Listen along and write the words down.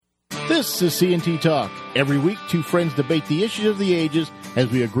This is CNT Talk. Every week, two friends debate the issues of the ages as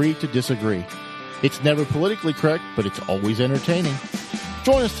we agree to disagree. It's never politically correct, but it's always entertaining.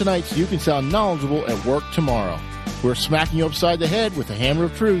 Join us tonight so you can sound knowledgeable at work tomorrow. We're smacking you upside the head with the hammer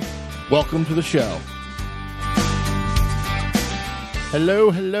of truth. Welcome to the show.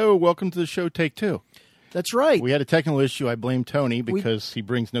 Hello. Welcome to the show, take two. That's right. We had a technical issue. I blame Tony because he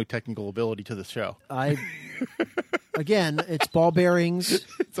brings no technical ability to the show. Again, it's ball bearings.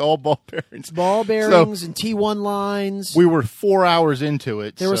 It's all ball bearings. Ball bearings and T1 lines. We were 4 hours into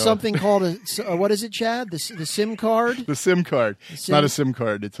it. There was something called what is it, Chad? The SIM card? The SIM card. It's not a SIM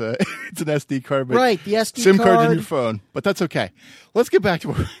card. It's an SD card. But right, the SD SIM card. card's in your phone. But that's okay. Let's get back to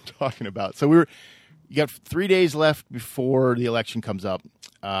what we're talking about. So you got 3 days left before the election comes up.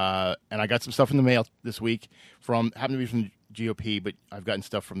 And I got some stuff in the mail this week happened to be from the GOP, but I've gotten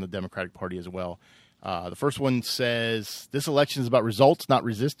stuff from the Democratic Party as well. The first one says, this election is about results,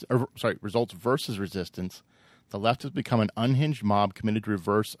 results versus resistance. The left has become an unhinged mob committed to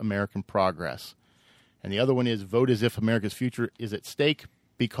reverse American progress. And the other one is, vote as if America's future is at stake,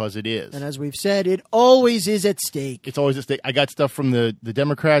 because it is. And as we've said, it always is at stake. It's always at stake. I got stuff from the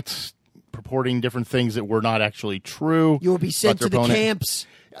Democrats purporting different things that were not actually true. You will be sent to the camps.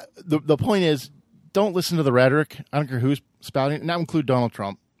 The point is, don't listen to the rhetoric. I don't care who's spouting it, and that would include Donald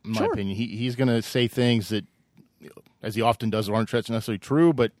Trump. In my opinion, he's going to say things that, as he often does, aren't necessarily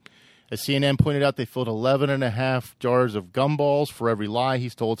true. But as CNN pointed out, they filled 11.5 jars of gumballs for every lie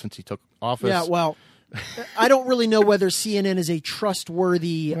he's told since he took office. Yeah, well, I don't really know whether CNN is a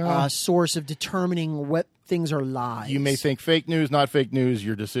trustworthy source of determining what things are lies. You may think fake news, not fake news,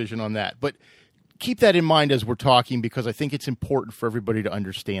 your decision on that. But keep that in mind as we're talking, because I think it's important for everybody to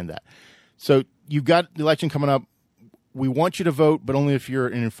understand that. So you've got the election coming up. We want you to vote, but only if you're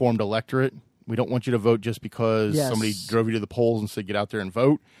an informed electorate. We don't want you to vote just because somebody drove you to the polls and said, get out there and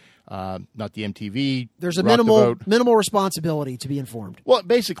vote. Not the MTV. There's a minimal responsibility to be informed. Well,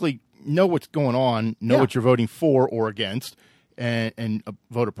 basically, know what's going on, know what you're voting for or against, and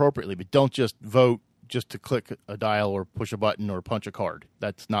vote appropriately. But don't just vote just to click a dial or push a button or punch a card.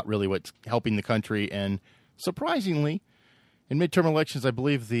 That's not really what's helping the country. And surprisingly, in midterm elections, I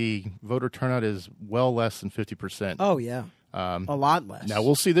believe the voter turnout is well less than 50%. Oh, yeah. A lot less. Now,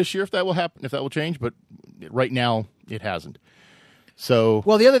 we'll see this year if that will happen, if that will change, but right now it hasn't. So,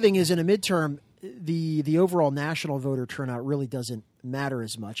 well, the other thing is, in a midterm, the overall national voter turnout really doesn't matter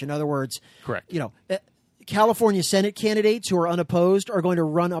as much. In other words, correct. California Senate candidates who are unopposed are going to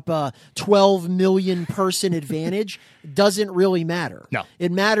run up a 12 million person advantage. Doesn't really matter. No.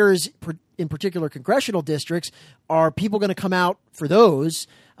 It matters in particular congressional districts. Are people going to come out for those?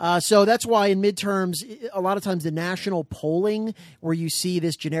 So that's why in midterms, a lot of times the national polling where you see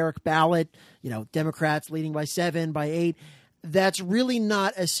this generic ballot, Democrats leading by 7, by 8, that's really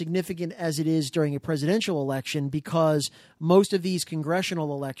not as significant as it is during a presidential election, because most of these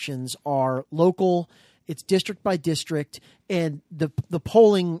congressional elections are local. It's district by district, and the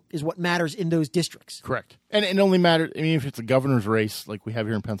polling is what matters in those districts. Correct. And it only matters, if it's a governor's race like we have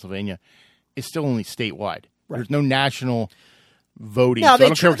here in Pennsylvania, it's still only statewide. Right. There's no national voting. Now, so I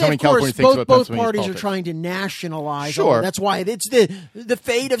don't care what somebody in California thinks about both Pennsylvania parties politics. are trying to nationalize. Sure. That's why it's the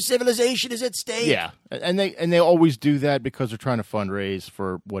fate of civilization is at stake. Yeah, and they always do that because they're trying to fundraise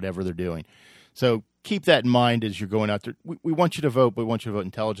for whatever they're doing. So keep that in mind as you're going out there. We want you to vote, but we want you to vote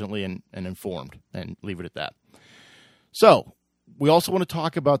intelligently and informed, and leave it at that. So we also want to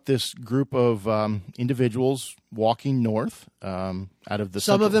talk about this group of individuals walking north out of the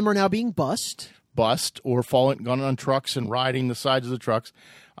Some of them are now being bussed or gone on trucks and riding the sides of the trucks.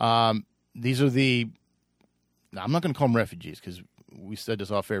 These are I'm not going to call them refugees because we said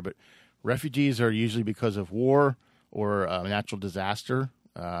this off air, but refugees are usually because of war or a natural disaster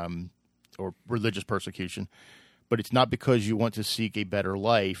or religious persecution. But it's not because you want to seek a better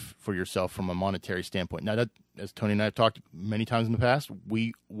life for yourself from a monetary standpoint. Now, that, as Tony and I have talked many times in the past,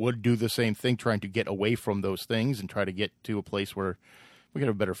 we would do the same thing, trying to get away from those things and try to get to a place where we can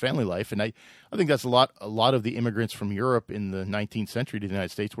have a better family life. And I think that's a lot of the immigrants from Europe in the 19th century to the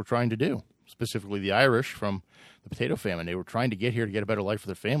United States were trying to do, specifically the Irish from the potato famine. They were trying to get here to get a better life for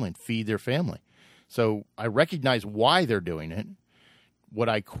their family and feed their family. So I recognize why they're doing it. What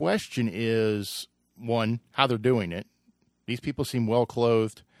I question is, one, how they're doing it. These people seem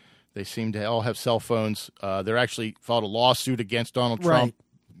well-clothed. They seem to all have cell phones. They're actually filed a lawsuit against Donald Trump,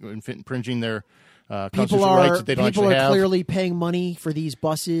 infringing their constitutional rights that they don't actually have. People are clearly paying money for these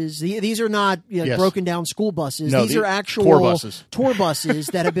buses. These are not broken down school buses. No, these are actual tour buses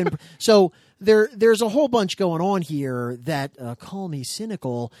that have been. So there's a whole bunch going on here that, call me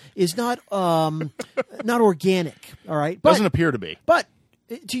cynical, is not organic. All right, doesn't appear to be. But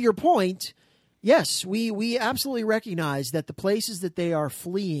to your point, yes, we absolutely recognize that the places that they are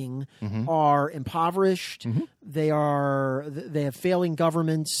fleeing are impoverished. They have failing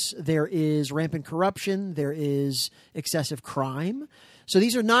governments. There is rampant corruption. There is excessive crime. So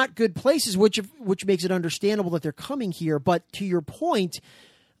these are not good places, which makes it understandable that they're coming here. But to your point,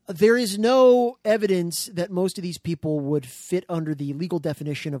 there is no evidence that most of these people would fit under the legal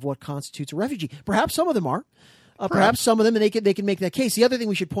definition of what constitutes a refugee. Perhaps some of them are. Perhaps some of them, and they can make that case. The other thing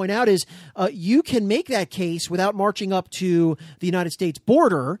we should point out is you can make that case without marching up to the United States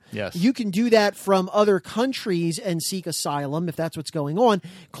border. Yes. You can do that from other countries and seek asylum if that's what's going on.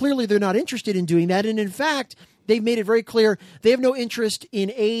 Clearly, they're not interested in doing that. And in fact, they've made it very clear they have no interest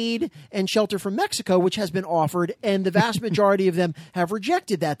in aid and shelter from Mexico, which has been offered, and the vast majority of them have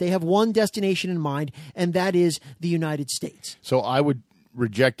rejected that. They have one destination in mind, and that is the United States. So I would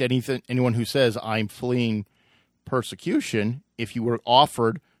reject anyone who says I'm fleeing persecution. If you were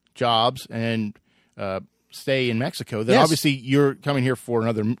offered jobs and stay in Mexico, then obviously you're coming here for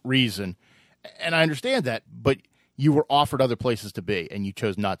another reason. And I understand that, but you were offered other places to be, and you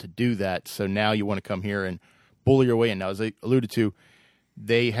chose not to do that. So now you want to come here and bully your way in. Now, as I alluded to,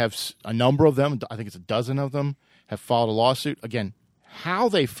 they have a number of them, I think it's a dozen of them, have filed a lawsuit. Again, how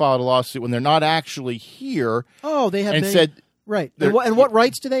they filed a lawsuit when they're not actually here. Oh, they have and said right. And what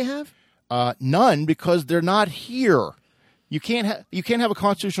rights do they have? None, because they're not here. You can't have a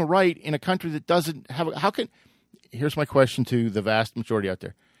constitutional right in a country that doesn't have. Here's my question to the vast majority out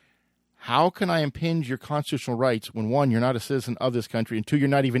there: how can I impinge your constitutional rights when, one, you're not a citizen of this country, and two, you're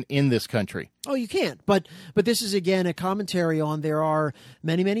not even in this country? Oh, you can't. But this is, again, a commentary on there are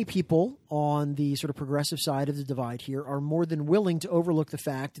many people on the sort of progressive side of the divide here are more than willing to overlook the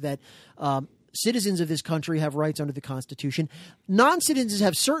fact that citizens of this country have rights under the Constitution. Non-citizens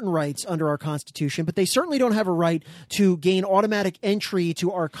have certain rights under our Constitution, but they certainly don't have a right to gain automatic entry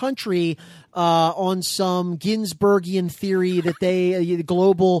to our country on some Ginsburgian theory that they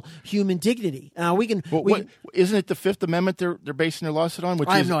global human dignity. We can. Isn't it the Fifth Amendment they're basing their lawsuit on?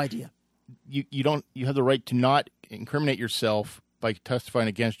 I have no idea. You have the right to not incriminate yourself by testifying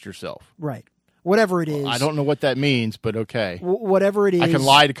against yourself. Right. Whatever it is. I don't know what that means, but okay. Whatever it is. I can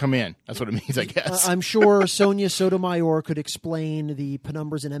lie to come in. That's what it means, I guess. I'm sure Sonia Sotomayor could explain the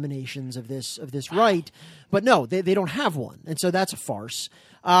penumbras and emanations of this right. But no, they don't have one. And so that's a farce.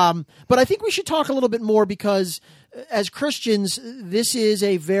 But I think we should talk a little bit more because as Christians, this is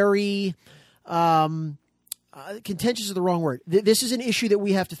a very contentious is the wrong word. This is an issue that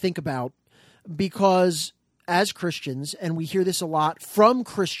we have to think about because as Christians, and we hear this a lot from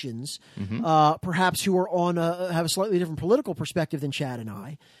Christians, perhaps who are have a slightly different political perspective than Chad and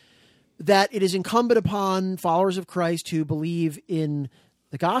I, that it is incumbent upon followers of Christ who believe in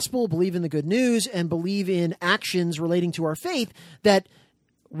the gospel, believe in the good news, and believe in actions relating to our faith, that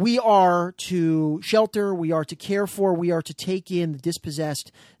we are to shelter, we are to care for, we are to take in the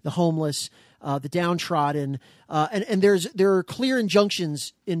dispossessed, the homeless, the downtrodden, and there are clear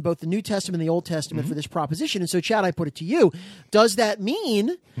injunctions in both the New Testament and the Old Testament for this proposition. And so, Chad, I put it to you: does that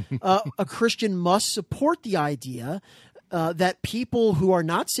mean a Christian must support the idea that people who are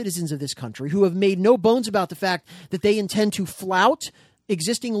not citizens of this country, who have made no bones about the fact that they intend to flout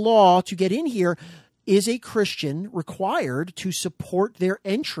existing law to get in here, is a Christian required to support their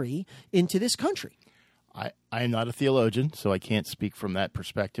entry into this country? I am not a theologian, so I can't speak from that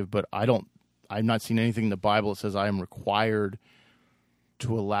perspective, but I've not seen anything in the Bible that says I am required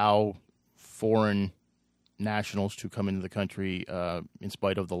to allow foreign nationals to come into the country in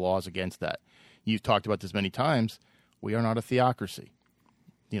spite of the laws against that. You've talked about this many times. We are not a theocracy.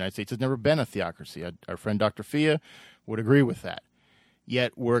 The United States has never been a theocracy. Our friend Dr. Fia would agree with that.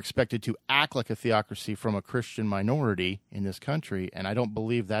 Yet we're expected to act like a theocracy from a Christian minority in this country, and I don't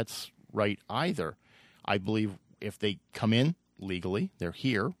believe that's right either. I believe if they come in legally, they're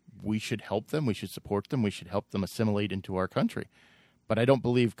here, we should help them, we should support them, we should help them assimilate into our country. But I don't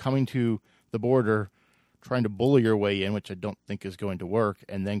believe coming to the border, trying to bully your way in, which I don't think is going to work,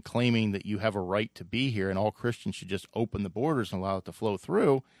 and then claiming that you have a right to be here and all Christians should just open the borders and allow it to flow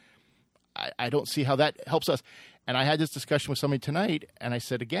through, I don't see how that helps us. And I had this discussion with somebody tonight, and I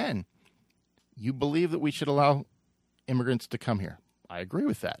said, again, you believe that we should allow immigrants to come here. I agree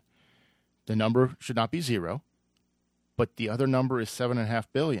with that. The number should not be 0, but the other number is 7.5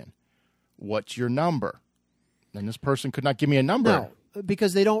 billion. What's your number? And this person could not give me a number. No,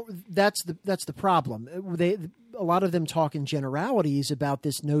 because they don't. That's the problem. A lot of them talk in generalities about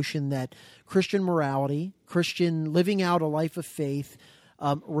this notion that Christian morality, Christian living out a life of faith,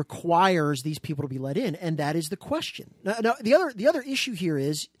 requires these people to be let in, and that is the question. Now, the other issue here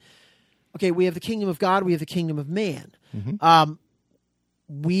is, okay, we have the kingdom of God, we have the kingdom of man.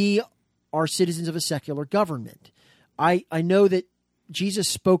 we are citizens of a secular government. I know that Jesus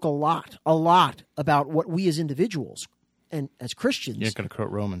spoke a lot about what we as individuals and as Christians. You're not going to quote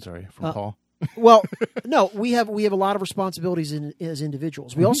Romans, are you, from Paul? Well, no, we have a lot of responsibilities as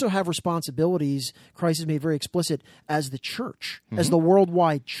individuals. We also have responsibilities, Christ has made very explicit, as the church, as the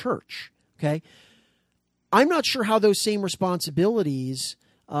worldwide church. Okay? I'm not sure how those same responsibilities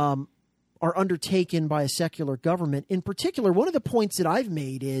are undertaken by a secular government. In particular, one of the points that I've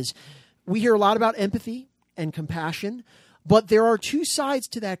made is we hear a lot about empathy and compassion, but there are two sides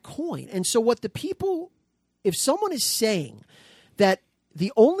to that coin. And so what the people, if someone is saying that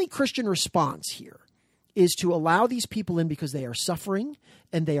the only Christian response here is to allow these people in because they are suffering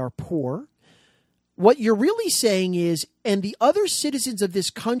and they are poor, what you're really saying is, and the other citizens of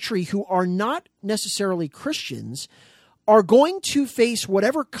this country who are not necessarily Christians are going to face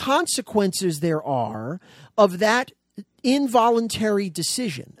whatever consequences there are of that involuntary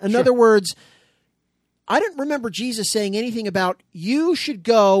decision. In other words, I don't remember Jesus saying anything about you should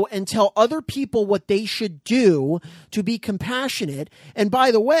go and tell other people what they should do to be compassionate. And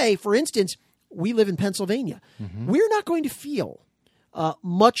by the way, for instance, we live in Pennsylvania. We're not going to feel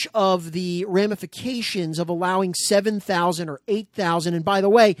much of the ramifications of allowing 7,000 or 8,000. And by the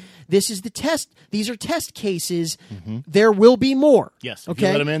way, this is the test. These are test cases. There will be more. Yes. Okay.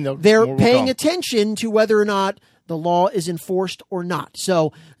 If you let them in, they're paying attention to whether or not the law is enforced or not.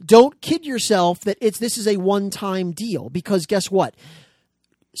 So don't kid yourself that this is a one-time deal, because guess what?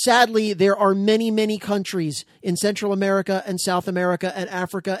 Sadly, there are many, many countries in Central America and South America and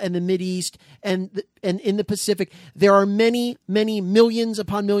Africa and the Mideast and in the Pacific. There are many, many millions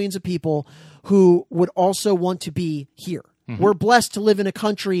upon millions of people who would also want to be here. We're blessed to live in a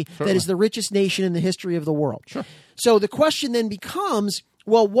country that is the richest nation in the history of the world. So the question then becomes,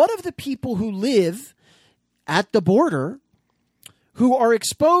 well, what of the people who live at the border who are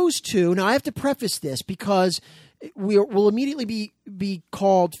exposed to, now I have to preface this because we'll immediately be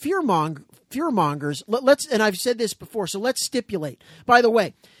called fearmongers. And I've said this before, so let's stipulate. By the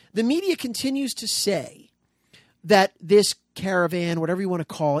way, the media continues to say that this caravan, whatever you want to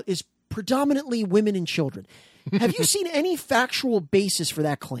call it, is predominantly women and children. Have you seen any factual basis for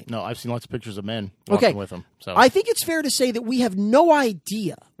that claim? No, I've seen lots of pictures of men walking with them. So I think it's fair to say that we have no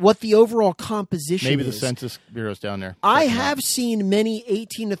idea what the overall composition is. Maybe the Census Bureau's down there. I have seen many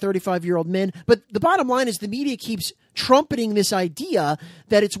 18 to 35-year-old men, but the bottom line is the media keeps trumpeting this idea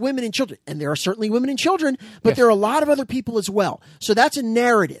that it's women and children. And there are certainly women and children, but there are a lot of other people as well. So that's a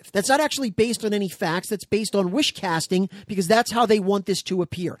narrative. That's not actually based on any facts. That's based on wish casting, because that's how they want this to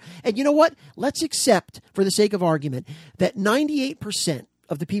appear. And you know what? Let's accept, for the sake of argument, that 98%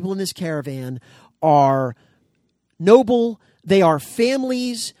 of the people in this caravan are noble. They are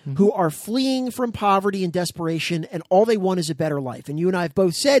families who are fleeing from poverty and desperation, and all they want is a better life. And you and I have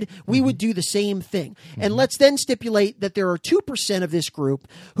both said we would do the same thing. And let's then stipulate that there are 2% of this group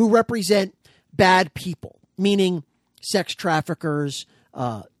who represent bad people, meaning sex traffickers,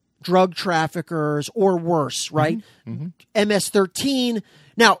 drug traffickers, or worse, right? MS-13.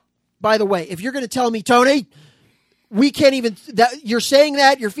 Now, by the way, if you're going to tell me, Tony, we can't even, you're saying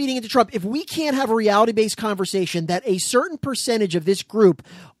that, you're feeding into Trump. If we can't have a reality-based conversation that a certain percentage of this group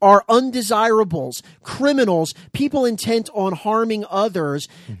are undesirables, criminals, people intent on harming others,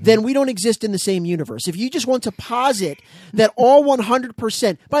 then we don't exist in the same universe. If you just want to posit that all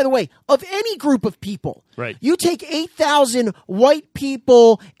 100%, by the way, of any group of people, you take 8,000 white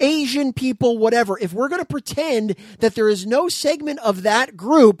people, Asian people, whatever, if we're going to pretend that there is no segment of that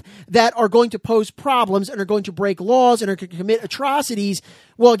group that are going to pose problems and are going to break laws and are going to commit atrocities,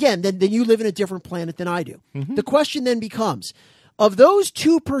 well, again, then you live in a different planet than I do. The question then becomes, of those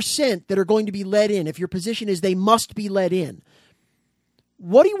 2% that are going to be let in, if your position is they must be let in,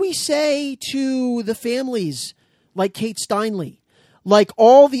 what do we say to the families like Kate Steinle, like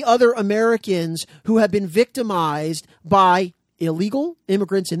all the other Americans who have been victimized by illegal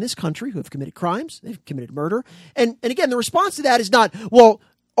immigrants in this country who have committed crimes, they've committed murder? And again, the response to that is not, well,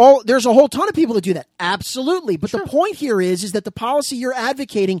 there's a whole ton of people that do that. Absolutely. But the point here is that the policy you're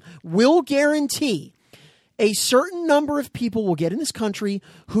advocating will guarantee a certain number of people will get in this country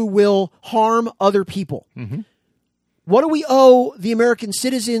who will harm other people. What do we owe the American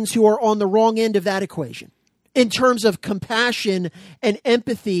citizens who are on the wrong end of that equation in terms of compassion and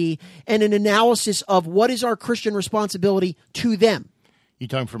empathy and an analysis of what is our Christian responsibility to them? You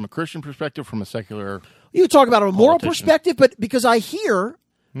talking from a Christian perspective, from a secular? You talk about a moral perspective, but because I hear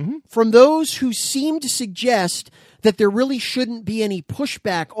from those who seem to suggest that there really shouldn't be any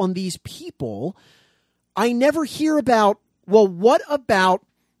pushback on these people, I never hear about, well, what about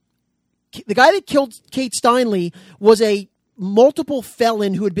the guy that killed Kate Steinle was a multiple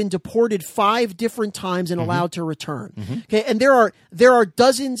felon who had been deported 5 different times and allowed to return. Okay, and there are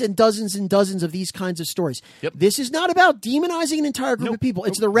dozens and dozens and dozens of these kinds of stories. Yep. This is not about demonizing an entire group of people.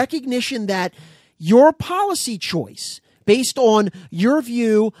 It's the recognition that your policy choice, based on your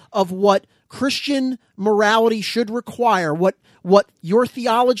view of what Christian morality should require, what your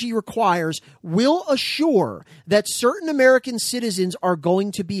theology requires, will assure that certain American citizens are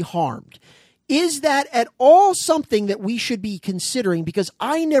going to be harmed. Is that at all something that we should be considering? Because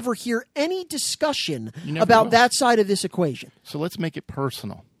I never hear any discussion about that side of this equation. So let's make it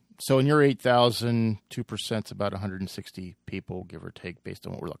personal. So in your 8,000, 2% is about 160 people, give or take, based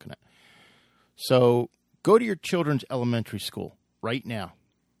on what we're looking at. So go to your children's elementary school right now.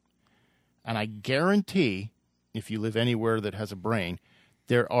 And I guarantee, if you live anywhere that has a brain,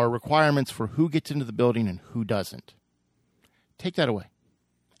 there are requirements for who gets into the building and who doesn't. Take that away.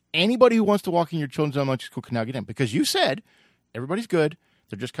 Anybody who wants to walk in your children's elementary school can now get in, because you said everybody's good.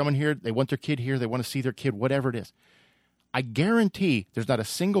 They're just coming here. They want their kid here. They want to see their kid, whatever it is. I guarantee there's not a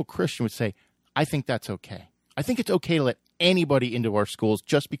single Christian would say, I think that's okay. I think it's okay to let anybody into our schools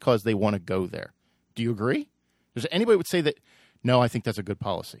just because they want to go there. Do you agree? Does anybody would say that, no, I think that's a good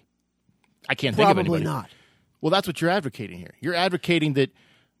policy? I can't think of anybody. Probably not. Well, that's what you're advocating here. You're advocating that,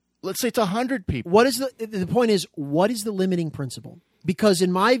 let's say it's 100 people. What is the point is, what is the limiting principle? Because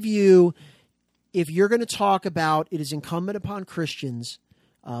in my view, if you're going to talk about it is incumbent upon Christians,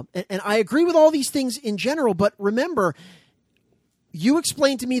 and I agree with all these things in general, but remember, you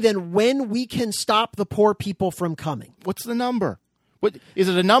explain to me then when we can stop the poor people from coming. What's the number? What is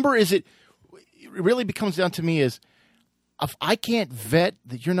it? A number? Is it? It really becomes down to me is, if I can't vet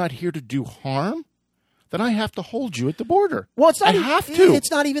that you're not here to do harm, then I have to hold you at the border. Well, it's not. I have to.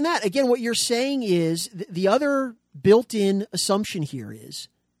 It's not even that. Again, what you're saying is the other built-in assumption here is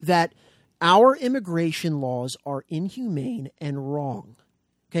that our immigration laws are inhumane and wrong.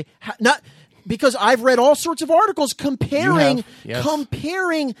 Okay, not because I've read all sorts of articles comparing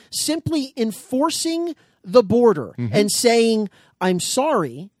simply enforcing the border and saying, I'm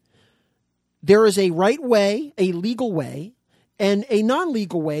sorry, there is a right way, a legal way, and a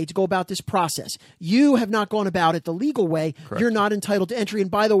non-legal way to go about this process. You have not gone about it the legal way. Correct. You're not entitled to entry.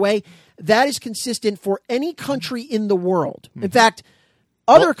 And by the way, that is consistent for any country in the world. In fact,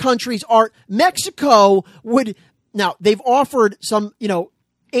 other countries are. Mexico would now. They've offered some,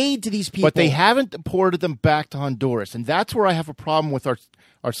 aid to these people, but they haven't deported them back to Honduras, and that's where I have a problem with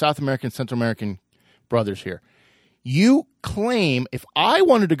our South American, Central American brothers here. You claim if I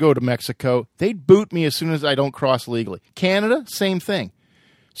wanted to go to Mexico, they'd boot me as soon as I don't cross legally. Canada, same thing.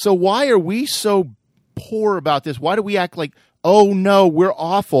 So why are we so poor about this? Why do we act like, oh, no, we're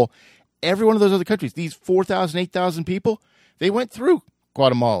awful? Every one of those other countries, these 4,000, 8,000 people, they went through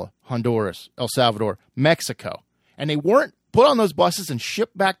Guatemala, Honduras, El Salvador, Mexico, and they weren't put on those buses and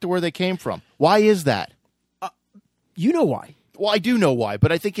shipped back to where they came from. Why is that? You know why. Well, I do know why,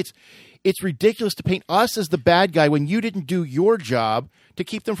 but I think it's ridiculous to paint us as the bad guy when you didn't do your job to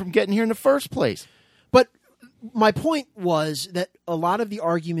keep them from getting here in the first place. But my point was that a lot of the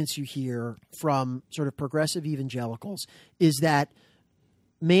arguments you hear from sort of progressive evangelicals is that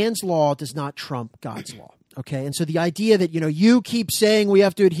man's law does not trump God's law. Okay. And so the idea that, you keep saying we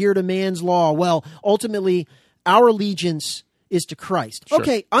have to adhere to man's law. Well, ultimately, our allegiance is to Christ. Sure.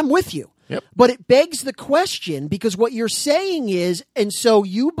 Okay. I'm with you. Yep. But it begs the question, because what you're saying is, and so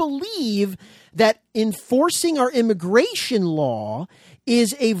you believe that enforcing our immigration law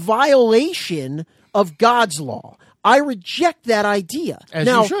is a violation of God's law. I reject that idea. As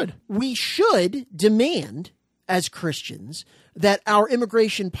now, you should. We should demand as Christians that our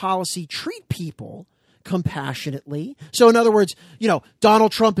immigration policy treat people compassionately. So in other words,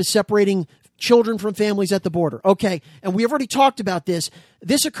 Donald Trump is separating children from families at the border. Okay. And we have already talked about this.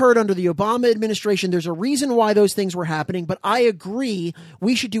 This occurred under the Obama administration. There's a reason why those things were happening, but I agree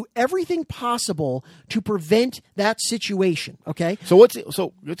we should do everything possible to prevent that situation. Okay. So let's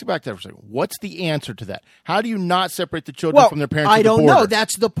go back to that for a second. What's the answer to that? How do you not separate the children from their parents? I don't know.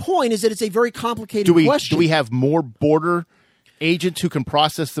 That's the point, is that it's a very complicated question. Do we have more border agents who can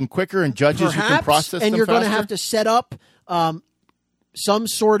process them quicker and judges who can process them faster? And you're going to have to set up some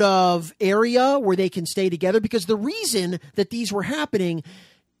sort of area where they can stay together, because the reason that these were happening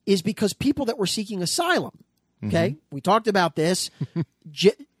is because people that were seeking asylum, okay, we talked about this,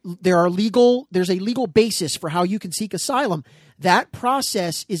 there's a legal basis for how you can seek asylum. That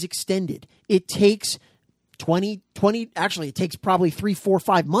process is extended. It takes it takes probably 3, 4,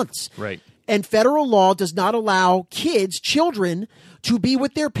 5 months. Right. And federal law does not allow children, to be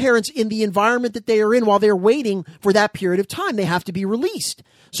with their parents in the environment that they are in while they're waiting for that period of time. They have to be released.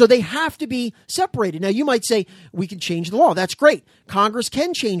 So they have to be separated. Now, you might say, we can change the law. That's great. Congress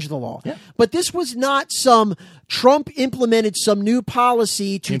can change the law. Yeah. But this was not some Trump implemented some new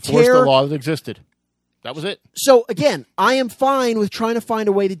policy to enforce the law that existed. That was it. So, again, I am fine with trying to find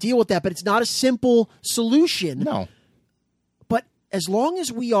a way to deal with that, but it's not a simple solution. No. But as long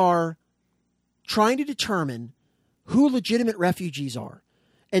as we are trying to determine who legitimate refugees are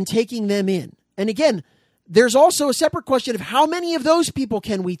and taking them in. And again, there's also a separate question of how many of those people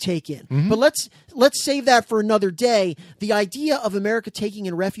can we take in. Mm-hmm. But let's save that for another day. The idea of America taking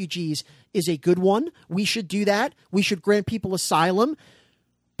in refugees is a good one. We should do that. We should grant people asylum.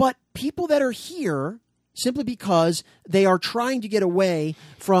 But people that are here simply because they are trying to get away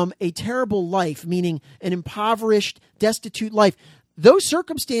from a terrible life, meaning an impoverished, destitute life, those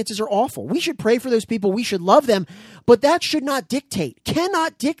circumstances are awful. We should pray for those people. We should love them. But that should not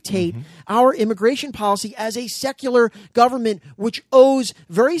cannot dictate our immigration policy as a secular government, which owes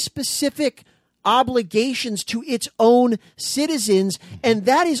very specific obligations to its own citizens. And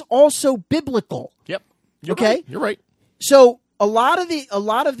that is also biblical. Yep. You're right. So a lot of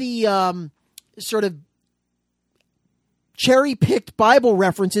the sort of cherry-picked Bible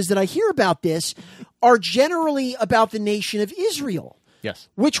references that I hear about this are generally about the nation of Israel. Yes.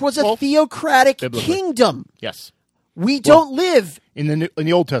 Which was a theocratic biblically. Kingdom. Yes. We don't live in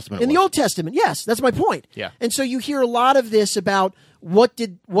the Old Testament. In the Old Testament, yes, that's my point. Yeah. And so you hear a lot of this about what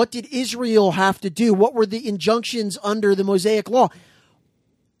did Israel have to do? What were the injunctions under the Mosaic Law?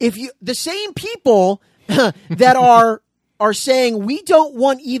 The same people that are saying we don't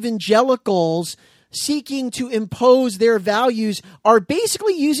want evangelicals seeking to impose their values are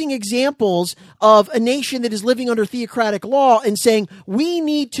basically using examples of a nation that is living under theocratic law and saying we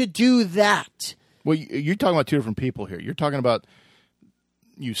need to do that. Well, you're talking about two different people here. You're talking about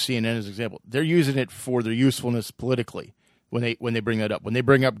CNN as an example. They're using it for their usefulness politically when they bring that up. When they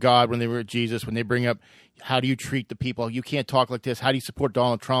bring up God, when they bring up Jesus, when they bring up how do you treat the people? You can't talk like this. How do you support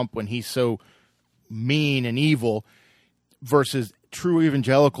Donald Trump when he's so mean and evil? Versus true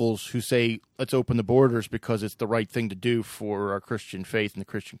evangelicals who say, let's open the borders because it's the right thing to do for our Christian faith and the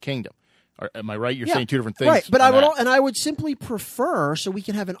Christian kingdom. Am I right? You're saying two different things. Right, but I would simply prefer, so we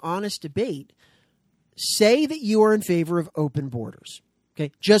can have an honest debate, say that you are in favor of open borders.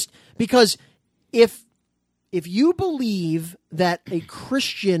 Okay? Just because if you believe that a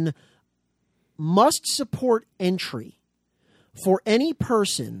Christian must support entry for any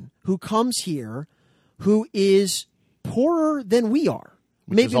person who comes here who is poorer than we are,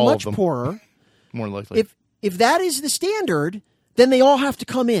 maybe much poorer. More likely. If that is the standard, then they all have to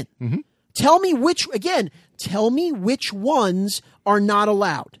come in. Mm-hmm. Tell me which ones are not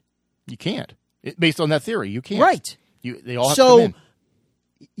allowed. You can't. Based on that theory, you can't. Right. They all have to come in.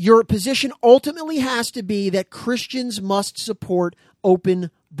 Your position ultimately has to be that Christians must support open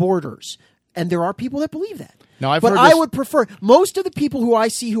borders. And there are people that believe that. Now, I would prefer, most of the people who I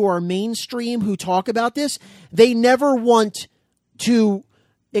see who are mainstream who talk about this, they never want to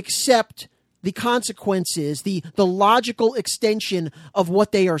accept the consequences, the logical extension of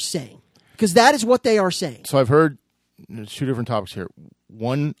what they are saying. Because that is what they are saying. So I've heard two different topics here.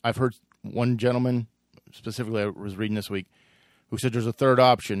 I've heard one gentleman, specifically I was reading this week, who said there's a third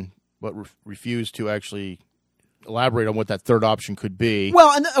option, but refused to actually elaborate on what that third option could be.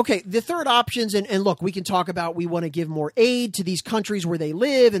 Well, the third options, and look, we can talk about we want to give more aid to these countries where they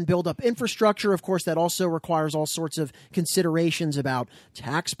live and build up infrastructure. Of course, that also requires all sorts of considerations about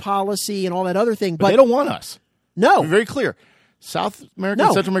tax policy and all that other thing. But they don't want us. No. Be very clear. South America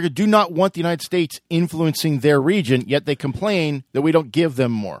and Central America do not want the United States influencing their region, yet they complain that we don't give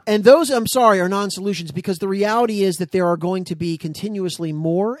them more. And those, I'm sorry, are non-solutions because the reality is that there are going to be continuously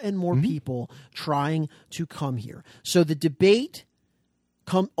more and more people trying to come here. So the debate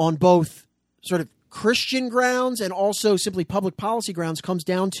on both sort of Christian grounds and also simply public policy grounds comes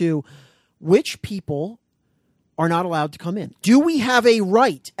down to which people are not allowed to come in. Do we have a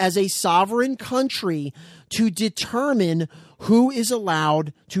right as a sovereign country to determine who is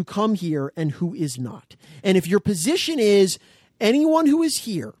allowed to come here and who is not? And if your position is anyone who is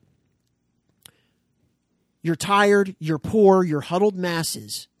here, you're tired, you're poor, you're huddled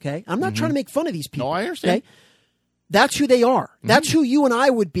masses, okay? I'm not trying to make fun of these people. No, I understand. Okay? That's who they are. That's who you and I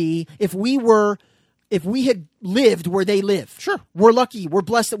would be if we had lived where they live. Sure. We're lucky. We're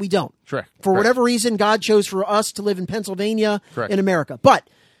blessed that we don't. Sure. For whatever reason, God chose for us to live in Pennsylvania, in America. But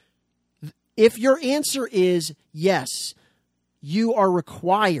if your answer is yes, you are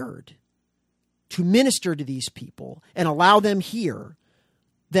required to minister to these people and allow them here,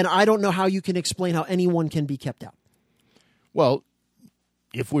 then I don't know how you can explain how anyone can be kept out. Well,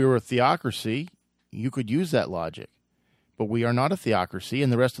 if we were a theocracy, you could use that logic. But we are not a theocracy,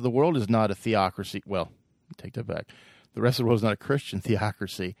 and the rest of the world is not a theocracy. Well, take that back. The rest of the world is not a Christian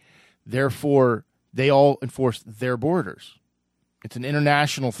theocracy. Therefore, they all enforce their borders. It's an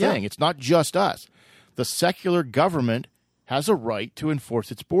international thing. Yeah. It's not just us. The secular government has a right to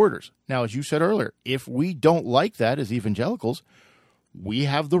enforce its borders. Now, as you said earlier, if we don't like that as evangelicals, we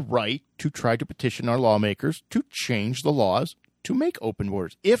have the right to try to petition our lawmakers to change the laws to make open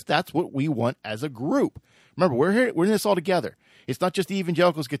borders, if that's what we want as a group. Remember, we're in this all together. It's not just the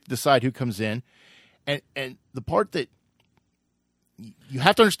evangelicals get to decide who comes in. And the part that you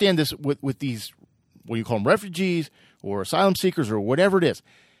have to understand this with these, what you call them, refugees or asylum seekers or whatever it is.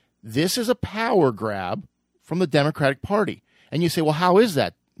 This is a power grab from the Democratic Party. And you say, well, how is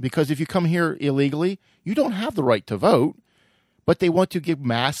that? Because if you come here illegally, you don't have the right to vote, but they want to give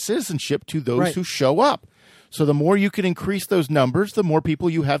mass citizenship to those who show up. So the more you can increase those numbers, the more people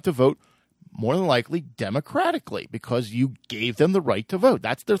you have to vote, more than likely democratically, because you gave them the right to vote.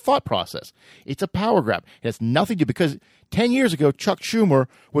 That's their thought process. It's a power grab. It has nothing to do, because 10 years ago, Chuck Schumer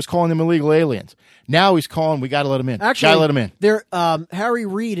was calling them illegal aliens. Now he's calling, we got to let them in. Actually, got to let them in. There, Harry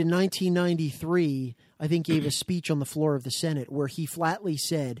Reid in 1993, I think, gave a speech on the floor of the Senate where he flatly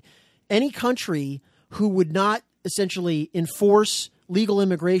said, any country who would not essentially enforce legal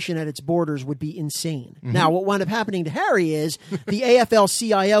immigration at its borders would be insane. Mm-hmm. Now, what wound up happening to Harry is the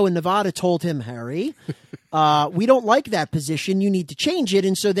AFL-CIO in Nevada told him, Harry, we don't like that position. You need to change it.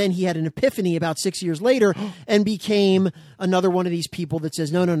 And so then he had an epiphany about 6 years later and became another one of these people that says,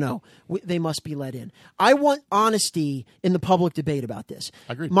 no, they must be let in. I want honesty in the public debate about this.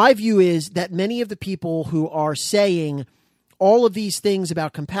 Agreed. My view is that many of the people who are saying all of these things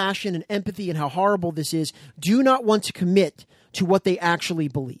about compassion and empathy and how horrible this is do not want to commit to what they actually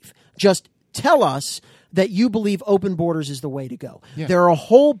believe. Just tell us that you believe open borders is the way to go. Yeah. There are a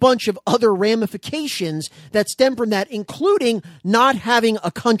whole bunch of other ramifications that stem from that, including not having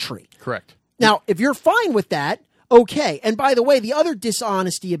a country. Correct. Now, if you're fine with that, okay. And by the way, the other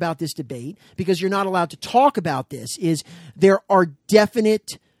dishonesty about this debate, because you're not allowed to talk about this, is there are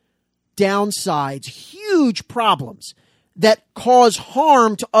definite downsides, huge problems that cause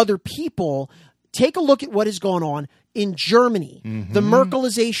harm to other people. Take a look at what has gone on in Germany, the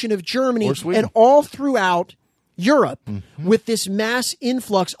Merkelization of Germany, and all throughout Europe with this mass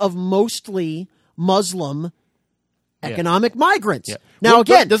influx of mostly Muslim economic migrants. Yeah. Now,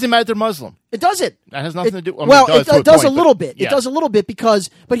 again, it doesn't matter if they're Muslim. It doesn't. That has nothing to do. It does a little bit. Yeah. It does a little bit because,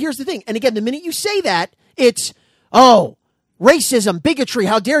 but here's the thing. And again, the minute you say that, it's, racism, bigotry,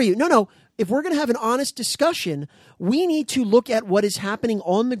 how dare you? No. If we're going to have an honest discussion, we need to look at what is happening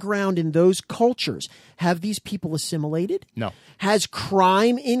on the ground in those cultures. Have these people assimilated? No. Has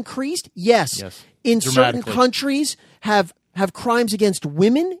crime increased? Yes. In certain countries, have crimes against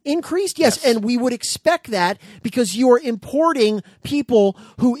women increased? Yes. And we would expect that because you are importing people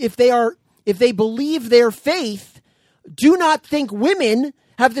who, if they believe their faith, do not think women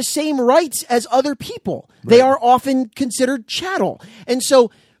have the same rights as other people. Right. They are often considered chattel. And so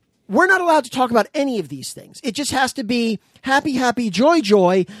we're not allowed to talk about any of these things. It just has to be happy, happy, joy,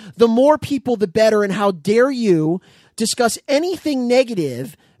 joy. The more people, the better. And how dare you discuss anything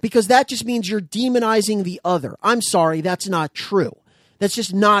negative, because that just means you're demonizing the other. I'm sorry, that's not true. That's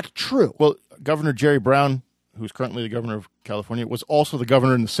just not true. Well, Governor Jerry Brown, who's currently the governor of California, was also the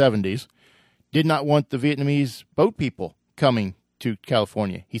governor in the 70s, did not want the Vietnamese boat people coming to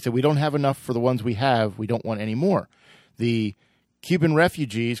California. He said, we don't have enough for the ones we have. We don't want any more. The Cuban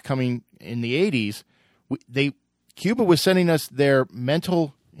refugees coming in the 80s, Cuba was sending us their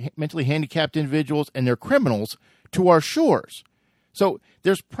mentally handicapped individuals and their criminals to our shores. So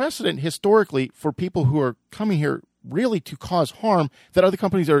there's precedent historically for people who are coming here really to cause harm that other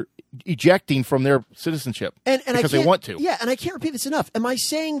companies are ejecting from their citizenship because they want to. Yeah, and I can't repeat this enough. Am I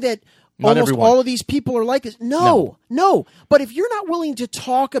saying that not almost everyone. All of these people are like this? No. But if you're not willing to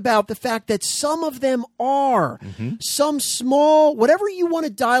talk about the fact that some of them are, some small, whatever you want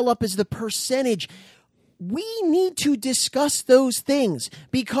to dial up as the percentage, we need to discuss those things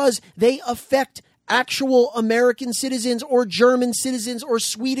because they affect actual American citizens or German citizens or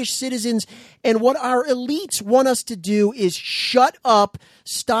Swedish citizens. And what our elites want us to do is shut up,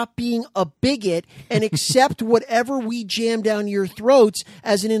 stop being a bigot, and accept whatever we jam down your throats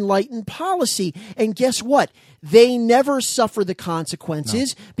as an enlightened policy. And guess what? They never suffer the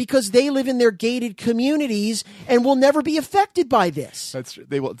consequences because they live in their gated communities and will never be affected by this.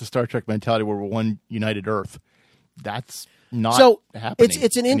 They want the Star Trek mentality where we're one united Earth. That's not happening.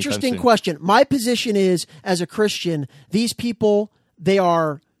 It's an interesting question. My position is, as a Christian, these people, They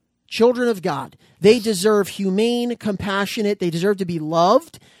are children of God. They deserve humane, compassionate. They deserve to be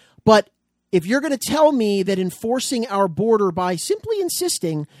loved. But if you're going to tell me that enforcing our border by simply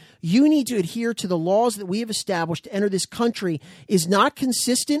insisting you need to adhere to the laws that we have established to enter this country is not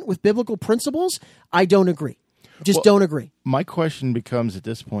consistent with biblical principles, I don't agree. Don't agree. My question becomes at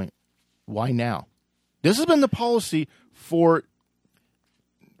this point, why now? This has been the policy for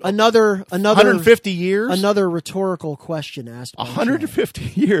another 150 years. Another rhetorical question asked. 150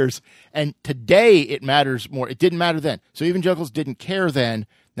 years, and today it matters more. It didn't matter then. So evangelicals didn't care then.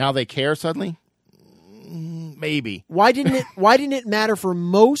 Now they care suddenly. Maybe. Why didn't it matter for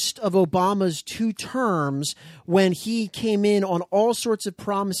most of Obama's 2 terms when he came in on all sorts of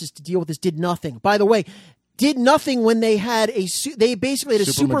promises to deal with this? Did nothing. By the way, did nothing when they had they basically had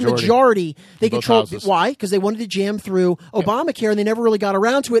a super majority. They controlled. Why? Because they wanted to jam through Obamacare, and they never really got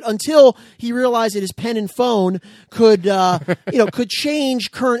around to it until he realized that his pen and phone could could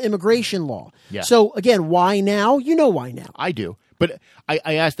change current immigration law. Yeah. So again, why now? You know why now. I do. But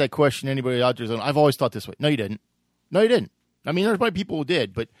I asked that question to anybody out there. I've always thought this way. No, you didn't. No, you didn't. I mean, there's probably people who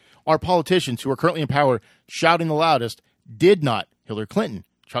did, but our politicians who are currently in power shouting the loudest did not. Hillary Clinton,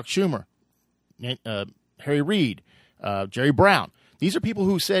 Chuck Schumer, Harry Reid, Jerry Brown. These are people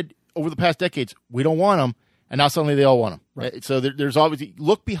who said over the past decades, we don't want them, and now suddenly they all want them. Right. So there's obviously,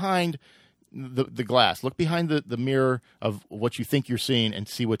 look behind the glass. Look behind the mirror of what you think you're seeing and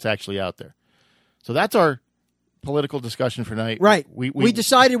see what's actually out there. So that's our political discussion for tonight. Right. We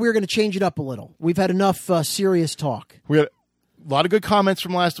decided we were going to change it up a little. We've had enough serious talk. We had a lot of good comments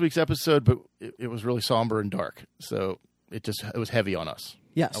from last week's episode, but it was really somber and dark. So it was heavy on us.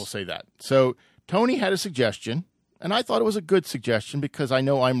 Yes. I will say that. So Tony had a suggestion, and I thought it was a good suggestion because I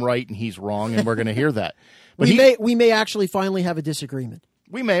know I'm right and he's wrong, and we're going to hear that. But we may actually finally have a disagreement.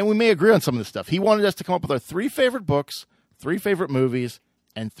 We may agree on some of this stuff. He wanted us to come up with our 3 favorite books, 3 favorite movies,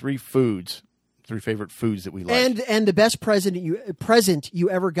 and 3 foods. 3 favorite foods that we like. And the best present you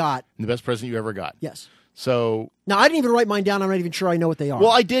ever got. And the best present you ever got. Yes. So now I didn't even write mine down. I'm not even sure I know what they are.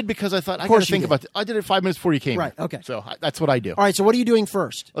 Well, I did because I thought I got to think about it. I did it 5 minutes before you came. Right. Okay. So that's what I do. All right. So what are you doing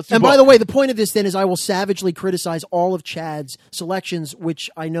first? Let's do and both. By the way, the point of this then is I will savagely criticize all of Chad's selections, which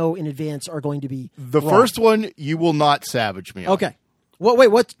I know in advance are going to be the wrong. First one. You will not savage me on. Okay.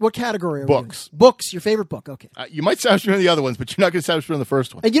 What category are books? We doing? Books. Your favorite book? Okay. You might savage me on the other ones, but you're not going to savage me on the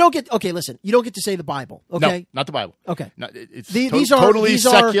first one. And you don't get. Okay, listen. You don't get to say the Bible. Okay. No, not the Bible. Okay. No, it's these are totally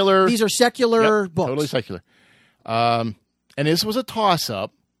secular. These are secular books. Totally secular. And this was a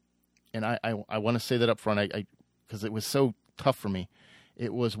toss-up, and I want to say that up front, because it was so tough for me.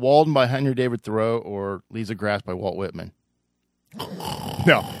 It was Walden by Henry David Thoreau or Leaves of Grass by Walt Whitman.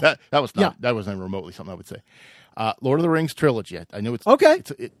 No, that was not. Yeah. That wasn't remotely something I would say. Lord of the Rings trilogy. I know it's okay.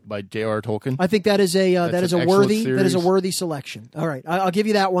 It's by J.R.R. Tolkien. I think that is a worthy selection. All right, I'll give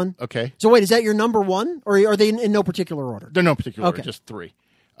you that one. Okay. So wait, is that your number one, or are they in no particular order? They're no particular order. Just 3.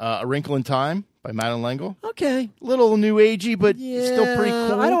 A Wrinkle in Time by Madeline L'Engle. Okay. Little new agey, but still pretty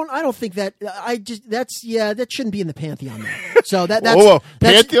cool. I don't think that. That shouldn't be in the pantheon. Though. So that's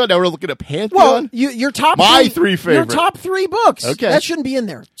pantheon. Now we're looking at pantheon. Well, your top my 3 favorite. Your top 3 books. Okay. That shouldn't be in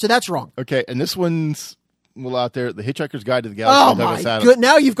there. So that's wrong. Okay, and this one's out there. The Hitchhiker's Guide to the Galaxy. Oh my good!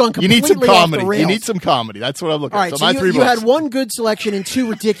 Now you've gone completely You need some comedy. Off the rails. You need some comedy. That's what I'm looking at. All right, so my 3 books. You had one good selection and 2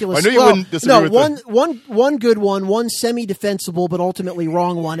 ridiculous. I knew you wouldn't disagree with one good one semi-defensible but ultimately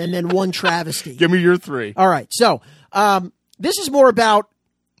wrong one, and then 1 travesty. Give me your 3. All right, so this is more about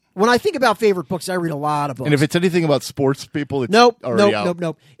when I think about favorite books. I read a lot of books, and if it's anything about sports people, it's nope.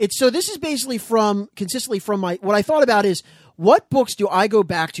 out. It's so this is basically consistently from my what I thought about is. What books do I go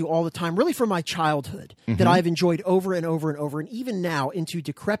back to all the time, really from my childhood, that I've enjoyed over and over and over, and even now into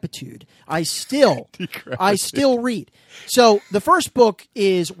decrepitude, I still read. So the first book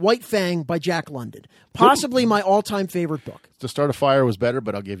is White Fang by Jack London, possibly my all-time favorite book. To Start a Fire was better,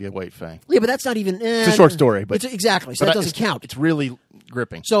 but I'll give you White Fang. Yeah, but that's not even... it's a short story. But exactly, so that doesn't count. It's really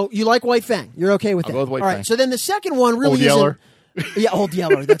gripping. So you like White Fang. You're okay with that. I'll go with White Fang. All right, so then the second one really isn't... Yeller. Yeah, Old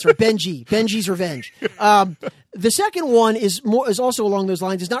Yeller. That's right. Benji's Revenge. The second one is also along those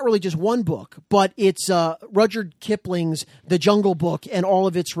lines. It's not really just one book, but it's Rudyard Kipling's The Jungle Book and all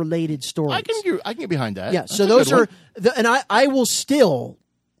of its related stories. I can get behind that. Yeah. So those are, and I will still,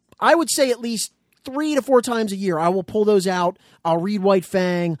 I would say at least 3 to 4 times a year, I will pull those out. I'll read White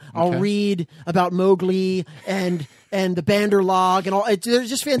Fang. I'll read about Mowgli and the Banderlog and all. They're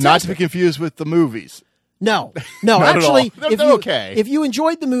just fantastic. Not to be confused with the movies. No, Not at actually, all. They're okay. if you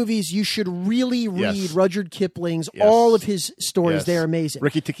enjoyed the movies, you should really read Rudyard Kipling's all of his stories. Yes. They're amazing.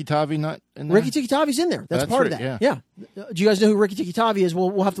 Ricky Tikki-Tavi not in there? Ricky Tikki-Tavi's in there. That's part right, of that. Yeah. Do you guys know who Ricky Tikki-Tavi is?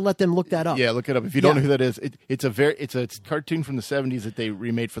 We'll have to let them look that up. Yeah, look it up. If you don't know who that is, it's a cartoon from the 70s that they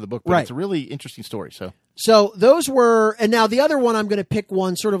remade for the book, but it's a really interesting story. So those were, and now the other one, I'm going to pick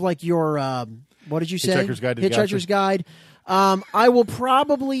one sort of like your, what did you say? Hitchhiker's Guide to the Hitchhiker's Guide. I will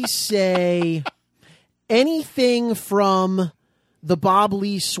probably say anything from the Bob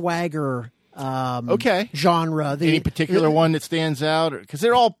Lee Swagger genre. Any particular one that stands out? Because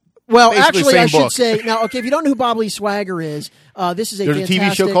they're all well, basically actually, the same I should book. say now. Okay, if you don't know who Bob Lee Swagger is, this is There's fantastic a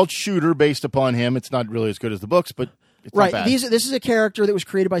TV show called Shooter based upon him. It's not really as good as the books, but it's not bad. This is a character that was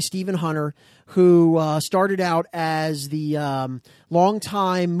created by Stephen Hunter, who started out as the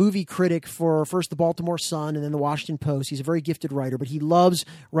longtime movie critic for first the Baltimore Sun and then the Washington Post. He's a very gifted writer, but he loves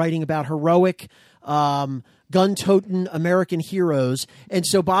writing about heroic, gun-toting American heroes. And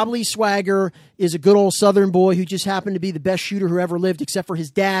so Bob Lee Swagger is a good old Southern boy who just happened to be the best shooter who ever lived, except for his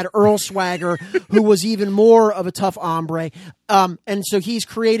dad, Earl Swagger, who was even more of a tough hombre. And so he's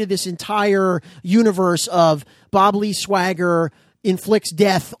created this entire universe of Bob Lee Swagger inflicts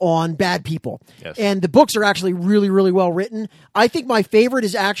death on bad people. Yes. And the books are actually really, really well written. I think my favorite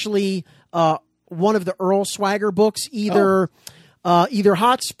is actually one of the Earl Swagger books, either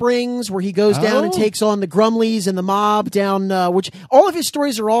Hot Springs, where he goes down and takes on the Grumleys and the mob down, which all of his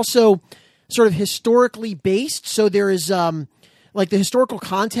stories are also sort of historically based. So there is, like the historical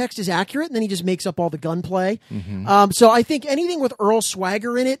context is accurate, and then he just makes up all the gunplay. Mm-hmm. So I think anything with Earl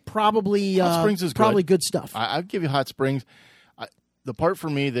Swagger in it, probably, Hot Springs is probably good stuff. I'd give you Hot Springs. The part for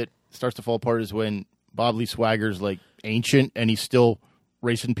me that starts to fall apart is when Bob Lee Swagger's like ancient and he's still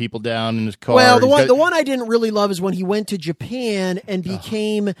racing people down in his car. Well, the one I didn't really love is when he went to Japan and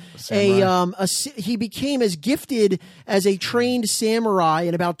became he became as gifted as a trained samurai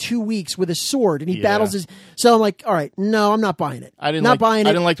in about 2 weeks with a sword, and he battles his. So I'm like, all right, no, I'm not buying it. I didn't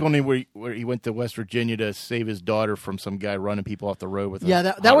like the one where he went to West Virginia to save his daughter from some guy running people off the road with.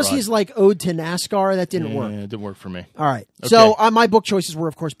 That was his like ode to NASCAR. That didn't work. It didn't work for me. All right, so my book choices were,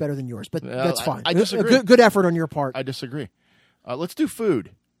 of course, better than yours, but that's fine. I disagree. Good effort on your part. I disagree. Let's do food.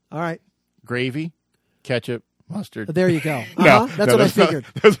 All right. Gravy, ketchup, mustard. There you go. That's what I figured.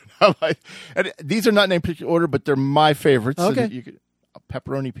 These are not in any particular order, but they're my favorites. Okay. A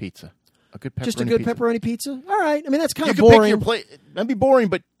pepperoni pizza. A good pepperoni Just a good pizza. pepperoni pizza? All right. I mean, that's kind You of can boring. pick your plate. That'd be boring,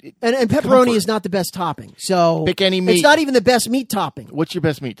 but... And pepperoni is not the best topping. So pick any meat. It's not even the best meat topping. What's your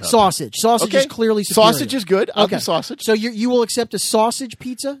best meat topping? Sausage. Sausage is clearly superior. Sausage is good. I'll do sausage. So you will accept a sausage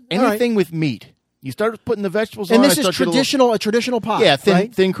pizza? Anything with meat. You start putting the vegetables on. And this is a traditional pie. Yeah,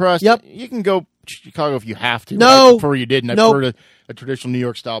 right? thin crust. Yep. You can go Chicago if you have to. No. I prefer you didn't. I prefer a traditional New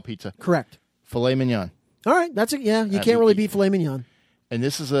York style pizza. Correct. Filet mignon. All right. That's it. Yeah, you can't really beat filet mignon. And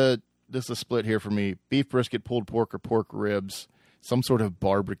this is a split here for me. Beef brisket, pulled pork, or pork ribs. Some sort of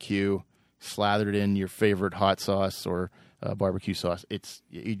barbecue slathered in your favorite hot sauce or barbecue sauce.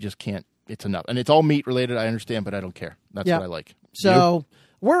 You just can't. It's enough. And it's all meat related, I understand, but I don't care. That's what I like. So...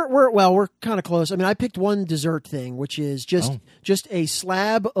 We're kind of close. I mean, I picked one dessert thing, which is just a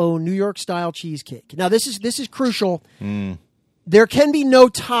slab o New York style cheesecake. Now, this is crucial. There can be no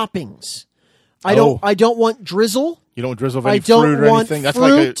toppings. I don't want drizzle. You don't want drizzle of any fruit or anything. That's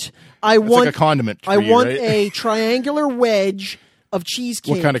like a condiment. I want a triangular wedge of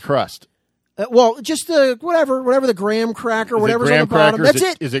cheesecake. What kind of crust? Just the whatever the graham cracker, whatever's on the bottom. That's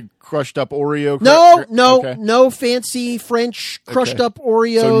it. Is it crushed up Oreo? No fancy French crushed up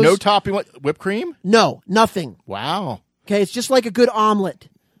Oreos. So no topping. What, whipped cream? No, nothing. Wow. Okay, it's just like a good omelet.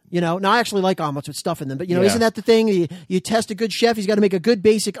 Now I actually like omelets with stuff in them, but isn't that the thing? You test a good chef; he's got to make a good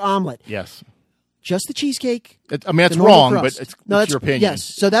basic omelet. Yes. Just the cheesecake. That's wrong, but it's your opinion.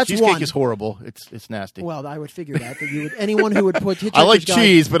 Yes, so that's cheesecake one. is horrible. It's nasty. Well, I would figure that you would. Anyone who would put Hitchhiker's I like Guide,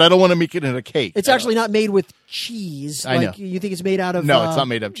 cheese, but I don't want to make it in a cake. It's actually not made with cheese. I know. You think it's made out of? No, it's not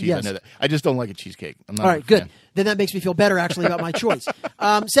made out of cheese. Yes. I know that. I just don't like a cheesecake. I'm not all right, good. Then that makes me feel better actually about my choice.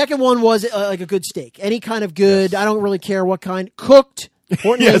 Second one was like a good steak, any kind of good. Yes. I don't really care what kind. Cooked.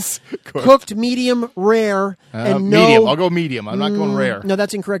 Yes, cooked medium rare and medium. I'll go medium. I'm not going rare. No,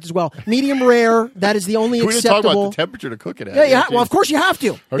 that's incorrect as well. Medium rare. That is the only acceptable. We didn't talk about the temperature to cook it at. Yeah. Well, of course you have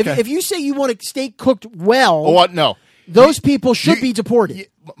to. Okay. If you say you want a steak cooked well, no. Those people should be deported.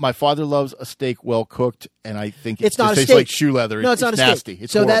 My father loves a steak well cooked, and I think it's not a tastes steak. like shoe leather. No, it's not a nasty. steak.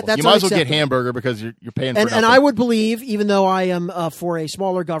 It's so horrible. that's you might as well get unacceptable. hamburger because you're paying for nothing. And I would believe, even though I am for a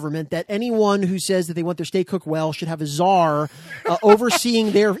smaller government, that anyone who says that they want their steak cooked well should have a czar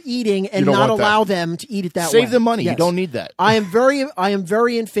overseeing their eating and not allow them to eat it that way. Save them money. Yes. You don't need that. I am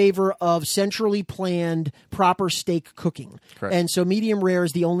very in favor of centrally planned proper steak cooking. Correct. And so medium rare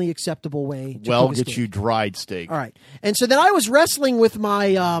is the only acceptable way to well cook a get steak. you dried steak. All right. And so then I was wrestling with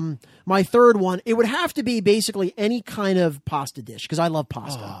my my third one. It would have to be basically any kind of pasta dish because I love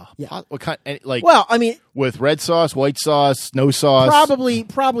pasta. Yeah. What kind? Like, Well, I mean, with red sauce, white sauce, no sauce,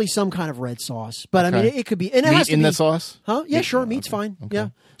 probably some kind of red sauce. But I mean, it could be. And it meat has to in be, the sauce. Huh? Yeah, sure. Meat's fine. Okay. Yeah.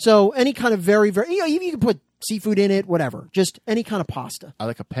 So any kind of very, very. You can put seafood in it. Whatever. Just any kind of pasta. I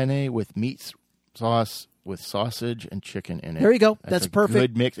like a penne with meat sauce with sausage and chicken in it. There you go. That's a perfect.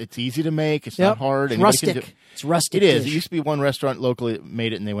 Good mix. It's easy to make. It's Yep. not hard. It's Anybody can rustic. do- It's rustic. It is. dish. It used to be one restaurant locally that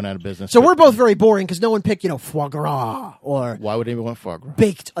made it, and they went out of business. So But we're both very boring because no one picked, foie gras or Why would anyone want foie gras?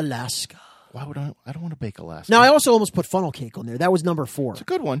 baked Alaska. Why would I don't want to bake Alaska. Now, I also almost put funnel cake on there. That was number 4. It's a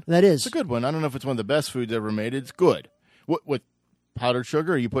good one. That is. It's a good one. I don't know if it's one of the best foods ever made. It's good. What with powdered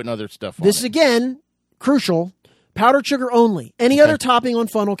sugar? Or are you putting other stuff on This is, it? again, crucial. Powdered sugar only. Any other topping on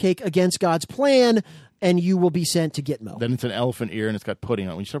funnel cake against God's plan, and you will be sent to Gitmo. Then it's an elephant ear, and it's got pudding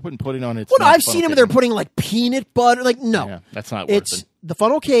on it. When you start putting pudding on it, it's Well, no, not I've funnel seen them. cake They're anymore. putting like peanut butter. Like, no. Yeah, that's not worth It's it. the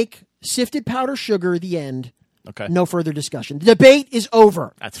funnel cake, sifted powdered sugar, the end. Okay. No further discussion. The debate is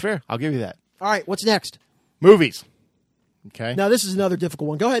over. That's fair. I'll give you that. All right, what's next? Movies. Okay. Now, this is another difficult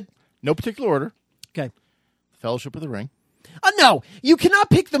one. Go ahead. No particular order. Okay. Fellowship of the Ring. No, you cannot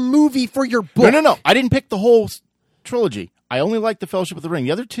pick the movie for your book. No. I didn't pick the whole trilogy. I only liked the Fellowship of the Ring.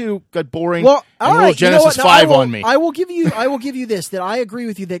 The other two got boring. Well, and all little right. Genesis Now, 5 on me. I will give you this, that I agree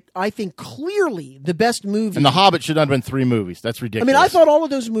with you that I think clearly the best movie. And The Hobbit should not have been 3 movies. That's I ridiculous. mean, I thought all of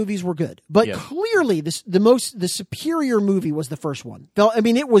those movies were good, but Yeah. clearly the superior movie was the first one. I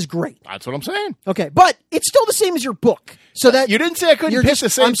mean, it was great. That's what I'm saying. Okay, but it's still the same as your book. So that You didn't say I couldn't you're pick just, the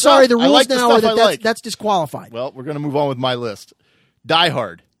same I'm sorry, the stuff. I rules like the now stuff are that I like. that's disqualified. Well, we're going to move on with my list. Die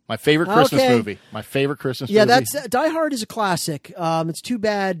Hard. My favorite Christmas Okay. movie. My favorite Christmas Yeah, movie. that's Die Hard is a classic. It's too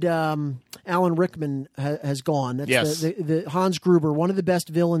bad Alan Rickman has gone. That's Yes. the Hans Gruber, one of the best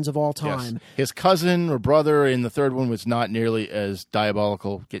villains of all Yes. time. His cousin or brother in the third one was not nearly as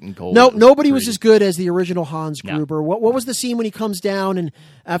diabolical, getting cold. No, It nobody was crazy. as good as the original Hans No. Gruber. What was the scene when he comes down and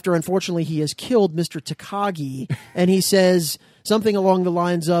after, unfortunately, he has killed Mr. Takagi, and he says something along the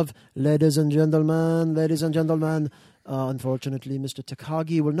lines of, ladies and gentlemen, unfortunately, Mr.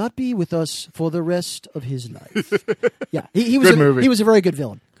 Takagi will not be with us for the rest of his life. Yeah, he was Good movie. He was a very good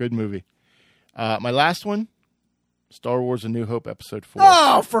villain. Good movie. My last one, Star Wars A New Hope Episode 4.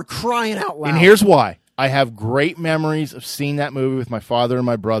 Oh, for crying out loud. And here's why. I have great memories of seeing that movie with my father and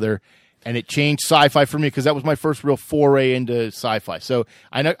my brother, and it changed sci-fi for me because that was my first real foray into sci-fi. So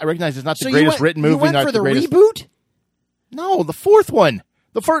I recognize it's not the greatest written movie. You went not for the greatest... reboot? No, the fourth one.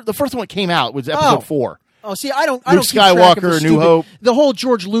 The first one that came out was episode 4. Oh, see, I don't. Luke keep track of Skywalker, the New stupid- Hope. The whole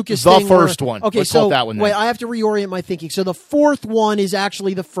George Lucas The thing. where- first one. Okay, Let's so call it that one then. wait, I have to reorient my thinking. So the fourth one is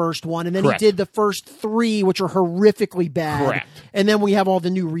actually the first one, and then Correct. he did the first 3, which are horrifically bad. Correct. And then we have all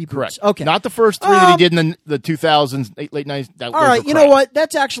the new reboots. Correct. Okay. Not the first 3 that he did in the 2000s, late 90s. all right. You know what?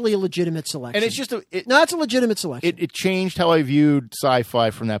 That's actually a legitimate selection. And it's just no, that's a legitimate selection. it changed how I viewed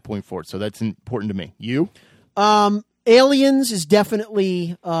sci-fi from that point forward. So that's important to me. You? Aliens is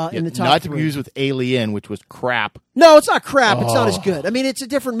definitely in the top Not to 3. be used with Alien, which was crap. No, it's not crap. It's not as good. I mean, it's a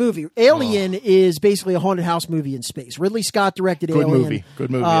different movie. Alien is basically a haunted house movie in space. Ridley Scott directed Good Alien. movie. Good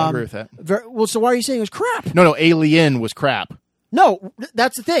movie. I agree with that. Well, so why are you saying it was crap? No, Alien was crap. No,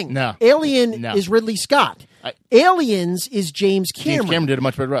 that's the thing. No. Alien No. is Ridley Scott. Aliens is James Cameron. James Cameron did a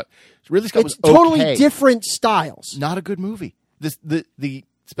much better job. Ridley Scott It's was totally okay. different styles. Not a good movie. The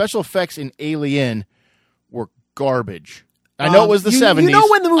special effects in Alien were garbage. I know it was the 70s. You know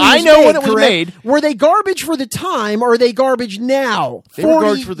when the movie was I know made, when it was correct? made. Were they garbage for the time, or are they garbage now? They were 40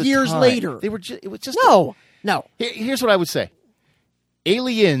 garbage for the years time. later. They were. It was just No. Here's what I would say.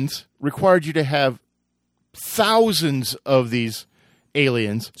 Aliens required you to have thousands of these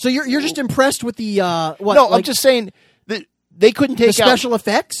aliens. So you're just impressed with the what? No, I'm like just saying that they couldn't the take out special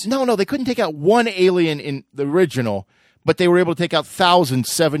effects. No, they couldn't take out one alien in the original, but they were able to take out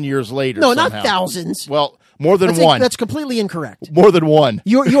thousands 7 years later. No, somehow. not thousands. Well, more than one. That's completely incorrect. More than one.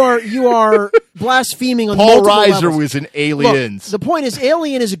 You are blaspheming on Paul multiple Reiser levels. was in Look, Aliens. the point is,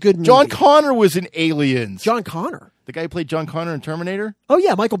 Alien is a good movie. John Connor was in Aliens. John Connor. The guy who played John Connor in Terminator? Oh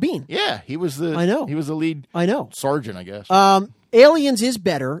yeah, Michael Biehn. Yeah, he was the I know. He was the lead I know. sergeant, I guess. Aliens is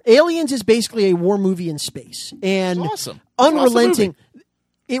better. Aliens is basically a war movie in space, and It's awesome. unrelenting.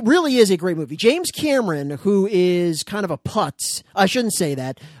 it really is a great movie. James Cameron, who is kind of a putz, I shouldn't say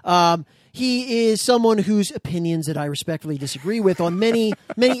that. He is someone whose opinions that I respectfully disagree with on many,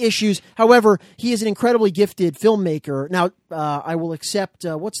 many issues. However, he is an incredibly gifted filmmaker. Now, I will accept,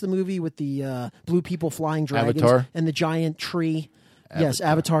 what's the movie with the blue people flying dragons Avatar? And the giant tree? Avatar. Yes,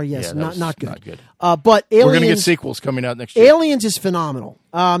 Avatar, yes. Yeah, not good. Not good. But Aliens, we're going to get sequels coming out next year. Aliens is phenomenal.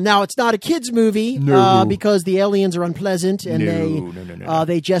 Now, it's not a kid's movie No. because the aliens are unpleasant and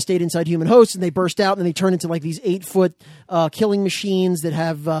they gestate inside human hosts and they burst out and they turn into like these 8-foot killing machines that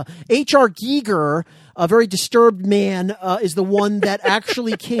have H.R. Giger, a very disturbed man, is the one that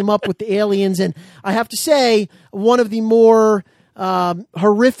actually came up with the aliens. And I have to say, one of the more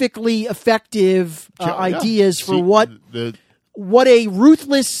horrifically effective ideas for what a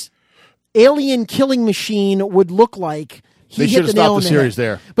ruthless alien killing machine would look like. They should have stopped the series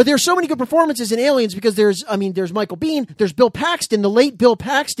there. But there's so many good performances in Aliens because there's Michael Biehn, there's Bill Paxton, the late Bill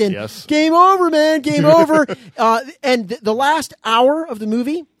Paxton. Yes. Game over, man, game over. And the last hour of the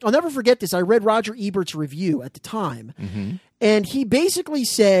movie, I'll never forget this. I read Roger Ebert's review at the time, and he basically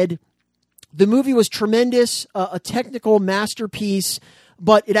said the movie was tremendous, a technical masterpiece,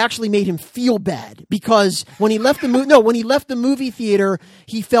 but it actually made him feel bad because when he left the movie theater,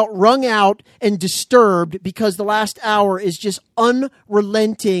 he felt wrung out and disturbed because the last hour is just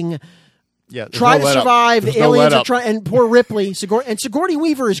unrelenting. Yeah, try to survive. The aliens are trying, and poor Ripley. Sigourney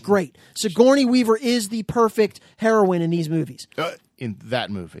Weaver is great. Sigourney Weaver is the perfect heroine in these movies. In that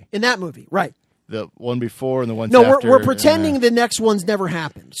movie, right? The one before and the one after. after. We're pretending the next one's never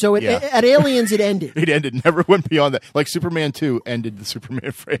happened. So at Aliens, it ended. It ended. Never went beyond that. Like Superman 2 ended the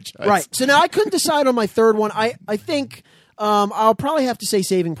Superman franchise. Right. So now I couldn't decide on my third one. I think I'll probably have to say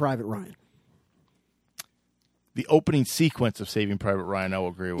Saving Private Ryan. The opening sequence of Saving Private Ryan, I will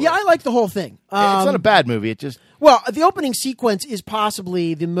agree with. Yeah, I like the whole thing. It's not a bad movie. It just the opening sequence is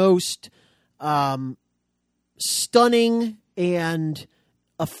possibly the most stunning and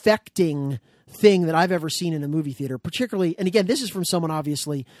affecting thing that I've ever seen in a movie theater, particularly, and again, this is from someone,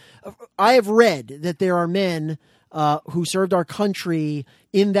 obviously, I have read that there are men who served our country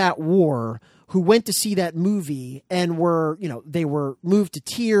in that war who went to see that movie and they were moved to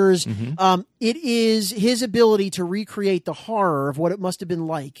tears. It is his ability to recreate the horror of what it must have been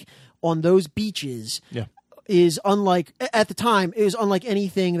like on those beaches is unlike, at the time, it was unlike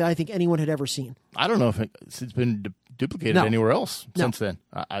anything that I think anyone had ever seen. I don't know if it's been duplicated anywhere else since then.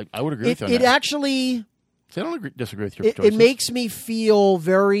 I would agree with you on that. It actually... See, I don't disagree with your choices. It makes me feel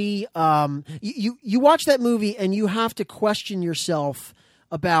very... you watch that movie and you have to question yourself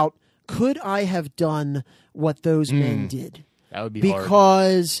about, could I have done what those men did? That would be hard.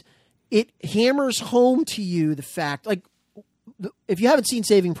 Because it hammers home to you the fact... like, if you haven't seen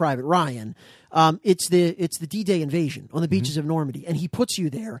Saving Private Ryan... it's the D-Day invasion on the beaches of Normandy, and he puts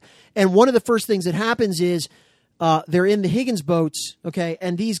you there. And one of the first things that happens is they're in the Higgins boats, okay,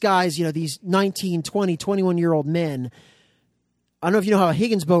 and these guys, these 19, 20, 21-year-old men, I don't know if you know how a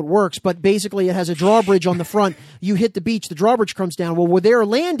Higgins boat works, but basically it has a drawbridge on the front. You hit the beach, the drawbridge comes down. Well, where they're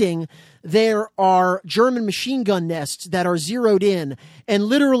landing, there are German machine gun nests that are zeroed in, and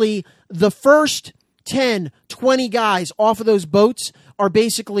literally the first 10, 20 guys off of those boats are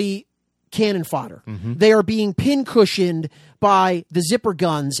basically cannon fodder. They are being pincushioned by the zipper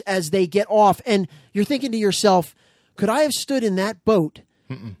guns as they get off. And you're thinking to yourself, could I have stood in that boat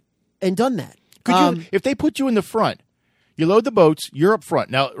and done that? Could you, if they put you in the front, you load the boats, you're up front.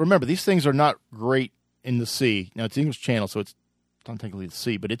 Now, remember, these things are not great in the sea. Now, it's English Channel, so it's not technically the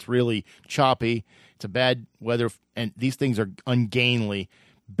sea, but it's really choppy. It's a bad weather, and these things are ungainly,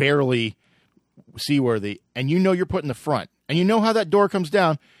 barely seaworthy. And you're put in the front. And you know how that door comes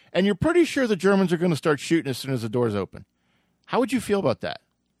down. And you're pretty sure the Germans are going to start shooting as soon as the door's open. How would you feel about that?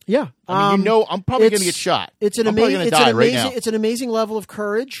 Yeah, I mean, I'm probably going to get shot. It's an amazing level of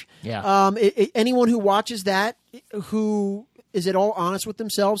courage. Yeah. Anyone who watches that, who is at all honest with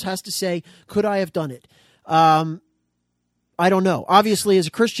themselves, has to say, "Could I have done it?" I don't know. Obviously, as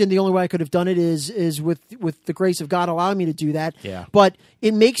a Christian, the only way I could have done it is with the grace of God allowing me to do that. Yeah. But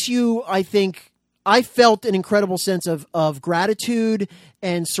it makes you, I think. I felt an incredible sense of gratitude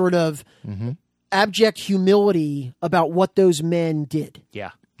and sort of abject humility about what those men did.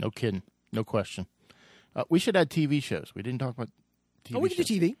 Yeah, no kidding. No question. We should add TV shows. We didn't talk about TV we can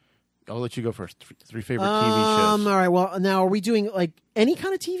do TV. I'll let you go first. Three favorite TV shows. All right, well, now are we doing like any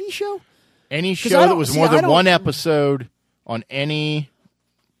kind of TV show? Any show that was more than one episode on any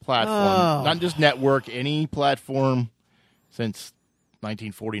platform. Not just network, any platform since...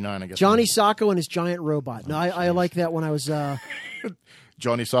 1949, I guess. Johnny Sacco and his giant robot. No, I like that when I was...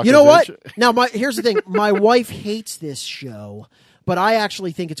 Johnny Sacco. You know what? Now, here's the thing. My wife hates this show, but I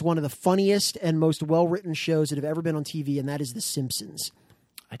actually think it's one of the funniest and most well-written shows that have ever been on TV, and that is The Simpsons.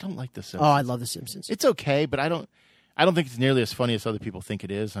 I don't like The Simpsons. Oh, I love The Simpsons. It's okay, but I don't think it's nearly as funny as other people think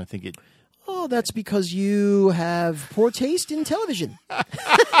it is. I think it. Oh, that's because you have poor taste in television.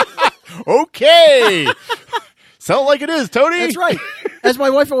 Okay. Sound like it is, Tony. That's right. As my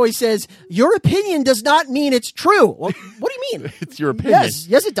wife always says, your opinion does not mean it's true. Well, what do you mean? It's your opinion.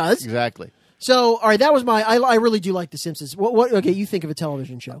 Yes, it does. Exactly. So, all right, that was I really do like The Simpsons. What? Okay, you think of a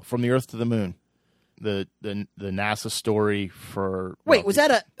television show. From the Earth to the Moon. The NASA story for... Wait, was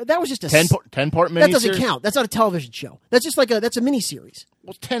that was just a... 10-part miniseries? That doesn't count. That's not a television show. That's just that's a miniseries.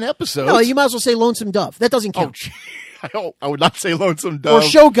 Well, 10 episodes. No, you might as well say Lonesome Dove. That doesn't count. I would not say Lonesome Dove. Or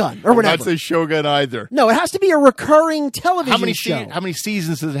Shogun, or I would whatever. not say Shogun either. No, it has to be a recurring television show. How many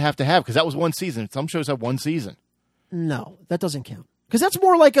seasons does it have to have? Because that was one season. Some shows have one season. No, that doesn't count. Because that's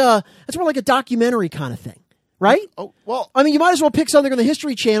more like a documentary kind of thing, right? Oh, well. I mean, you might as well pick something on the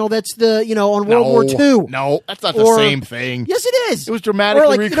History Channel that's on World War II. No, that's not the same thing. Yes, it is. It was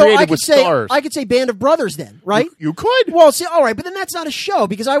dramatically recreated with stars. I could say Band of Brothers then, right? You could. Well, see, all right, but then that's not a show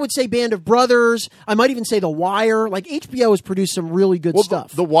because I would say Band of Brothers. I might even say The Wire. Like HBO has produced some really good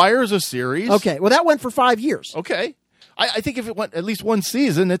stuff. The Wire is a series. Okay, well, that went for 5 years. Okay. I think if it went at least one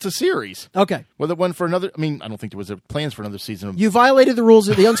season, it's a series. Okay. Whether it went for another, I don't think there was plans for another season. You violated the rules,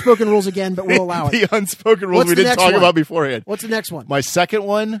 the unspoken rules again, but we'll allow it. The unspoken rules we didn't talk about beforehand. What's the next one? My second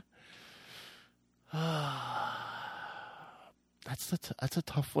one. That's a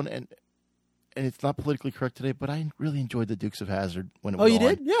tough one, and it's not politically correct today. But I really enjoyed the Dukes of Hazzard when it was on. Oh,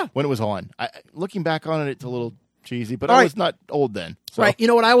 you did? Yeah. When it was on. Looking back on it, it's a little cheesy, but I was not old then. So. Right. You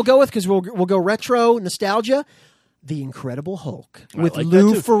know what I will go with because we'll go retro nostalgia. The Incredible Hulk with like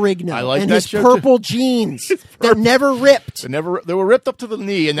Lou Ferrigno and his purple jeans that never ripped. They were ripped up to the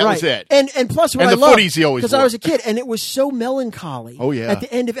knee, and that was it. And plus, what I loved, footies he always because I was a kid, and it was so melancholy. Oh yeah. At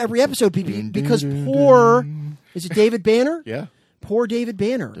the end of every episode, because poor is it David Banner? Yeah. Poor David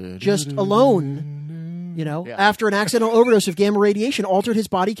Banner, just alone. After an accidental overdose of gamma radiation altered his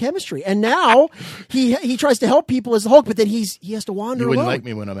body chemistry. And now he tries to help people as the Hulk, but then he has to wander alone. You wouldn't like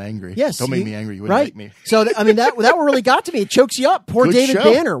me when I'm angry. Yes. Don't make me angry. You wouldn't like me. So, that really got to me. It chokes you up. Poor David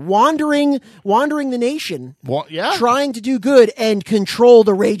Banner, wandering the nation, trying to do good and control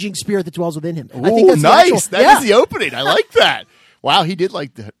the raging spirit that dwells within him. Ooh, I think that's nice. That is the opening. I like that. Wow, he did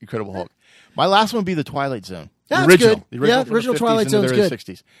like the Incredible Hulk. My last one would be The Twilight Zone. That's original. Good. The original Twilight Zone is good.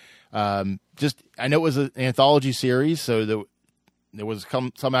 60s. I know it was an anthology series, so there was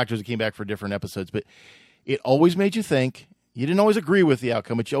some actors that came back for different episodes, but it always made you think. You didn't always agree with the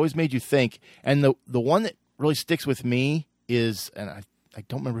outcome, but you always made you think. And the one that really sticks with me is, and I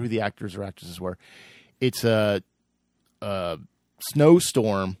don't remember who the actors or actresses were. It's a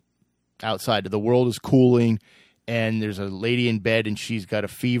snowstorm outside. The world is cooling, and there's a lady in bed, and she's got a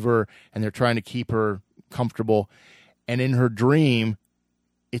fever, and they're trying to keep her comfortable. And in her dream,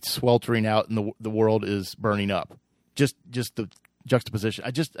 it's sweltering out and the world is burning up. Just the juxtaposition.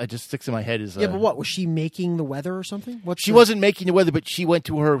 I just sticks in my head as but what was she making the weather or something? She wasn't making the weather, but she went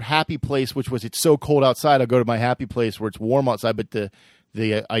to her happy place, which was it's so cold outside. I'll go to my happy place where it's warm outside. But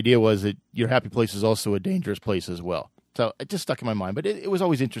the idea was that your happy place is also a dangerous place as well. So it just stuck in my mind. But it was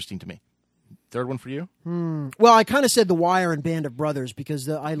always interesting to me. Third one for you? Well, I kind of said The Wire and Band of Brothers because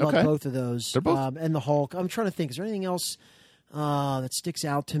I love both of those. They're both. And the Hulk. I'm trying to think. Is there anything else that sticks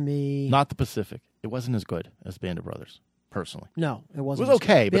out to me? Not the Pacific. It wasn't as good as Band of Brothers, personally. No, it wasn't. It was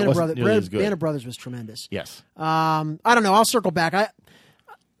okay, but it wasn't nearly as good. Band of Brothers was tremendous. Yes. I don't know. I'll circle back.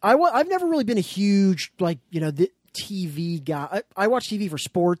 I've never really been a huge the TV guy. I watch TV for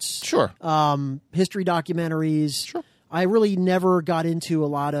sports. Sure. History documentaries. Sure. I really never got into a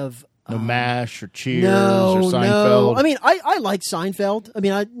lot of. No MASH or Cheers or Seinfeld. No. I mean, I liked Seinfeld. I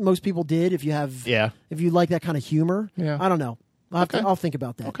mean, most people did. If you like that kind of humor. Yeah. I don't know. I'll think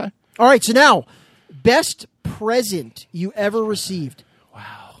about that. Okay. All right. So now, best present you ever received.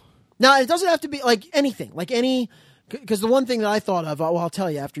 Wow. Now it doesn't have to be like anything, because the one thing that I thought of, I'll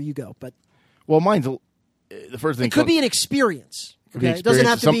tell you after you go. But mine's the first thing. It could be an experience. Okay. It doesn't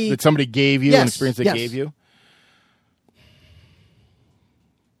have to be that somebody gave you an experience they gave you.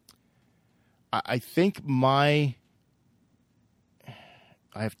 I think I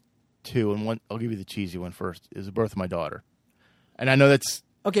have two, and one. I'll give you the cheesy one first. Is the birth of my daughter, and I know that's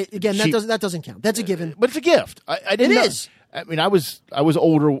okay. Again, that doesn't count. That's a given, but it's a gift. I didn't. It is. I mean, I was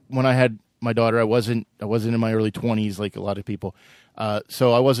older when I had my daughter. I wasn't in my early 20s like a lot of people,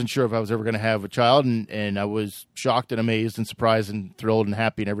 so I wasn't sure if I was ever going to have a child, and I was shocked and amazed and surprised and thrilled and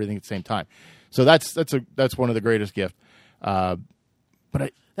happy and everything at the same time. So that's one of the greatest gifts.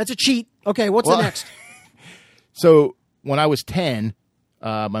 But that's a cheat. Okay, what's the next? So when I was 10,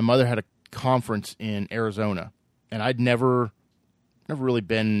 my mother had a conference in Arizona, and I'd never really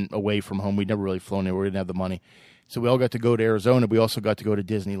been away from home. We'd never really flown anywhere. We didn't have the money. So we all got to go to Arizona. We also got to go to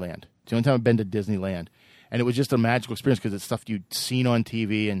Disneyland. It's the only time I've been to Disneyland. And it was just a magical experience because it's stuff you'd seen on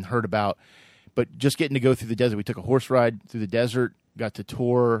TV and heard about. But just getting to go through the desert. We took a horse ride through the desert, got to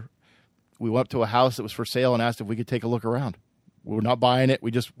tour. We went up to a house that was for sale and asked if we could take a look around. We were not buying it.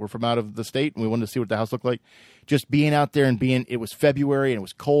 We just were from out of the state, and we wanted to see what the house looked like. Just being out there and it was February, and it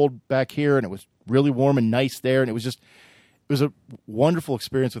was cold back here, and it was really warm and nice there, and it was a wonderful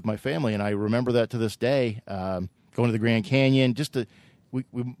experience with my family, and I remember that to this day. Going to the Grand Canyon, we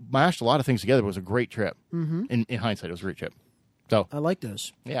mashed a lot of things together. It was a great trip. Mm-hmm. In hindsight, it was a great trip. So I like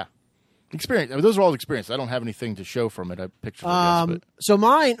those. Yeah. Experience. I mean, those are all experiences. I don't have anything to show from it. I picture it. So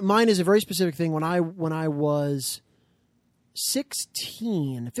mine is a very specific thing. When I was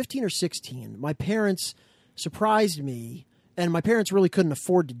 15 or 16, my parents surprised me, and my parents really couldn't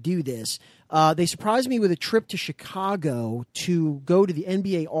afford to do this. They surprised me with a trip to Chicago to go to the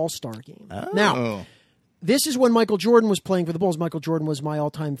NBA All-Star Game. Oh. Now, this is when Michael Jordan was playing for the Bulls. Michael Jordan was my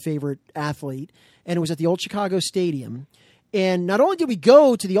all-time favorite athlete, and it was at the old Chicago Stadium. And not only did we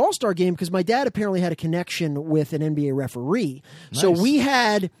go to the All-Star Game, because my dad apparently had a connection with an NBA referee. Nice. So we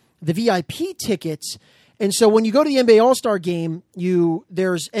had the VIP tickets. And so when you go to the NBA All-Star Game,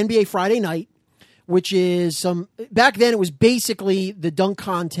 there's NBA Friday night, which is back then it was basically the dunk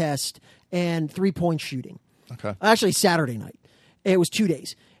contest and three-point shooting. Okay. Actually, Saturday night. It was 2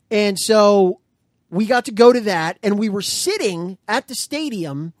 days. And so we got to go to that, and we were sitting at the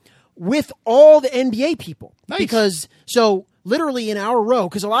stadium with all the NBA people. Nice. Because, so literally in our row,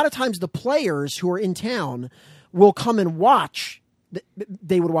 because a lot of times the players who are in town will come and watch.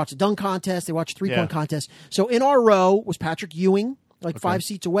 They would watch a dunk contest. They watch a three-point contest. So in our row was Patrick Ewing, 5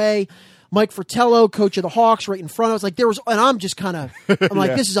 seats away. Mike Fratello, coach of the Hawks, right in front of us. And I'm just kind of, I'm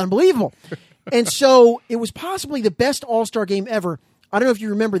like, this is unbelievable. And so it was possibly the best All-Star game ever. I don't know if you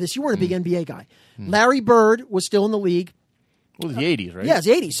remember this. You weren't a big NBA guy. Larry Bird was still in the league. Well, the 80s, right? Yeah, it's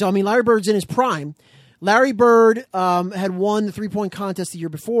the 80s. So, I mean, Larry Bird's in his prime. Larry Bird had won the three-point contest the year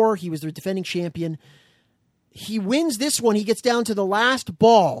before. He was the defending champion. He wins this one. He gets down to the last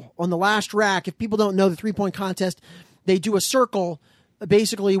ball on the last rack. If people don't know the three-point contest, they do a circle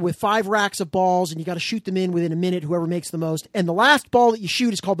basically with 5 racks of balls, and you got to shoot them in within a minute, whoever makes the most. And the last ball that you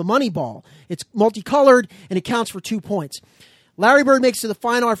shoot is called the money ball. It's multicolored, and it counts for 2 points. Larry Bird makes it to the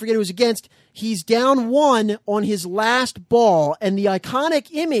final. I forget who it was against. He's down 1 on his last ball, and the iconic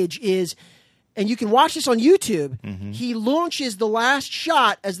image is, and you can watch this on YouTube, he launches the last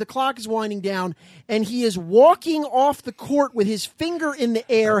shot as the clock is winding down, and he is walking off the court with his finger in the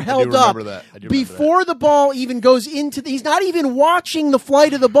air, held up, before the ball even goes into he's not even watching the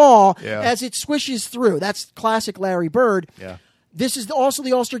flight of the ball as it swishes through. That's classic Larry Bird. Yeah. This is also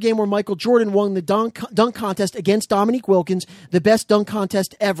the All-Star game where Michael Jordan won the dunk contest against Dominique Wilkins, the best dunk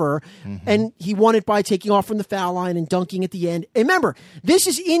contest ever. And he won it by taking off from the foul line and dunking at the end. And remember, this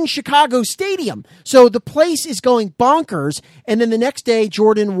is in Chicago Stadium. So the place is going bonkers. And then the next day,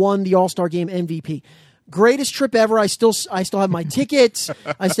 Jordan won the All-Star game MVP. Greatest trip ever. I still have my tickets.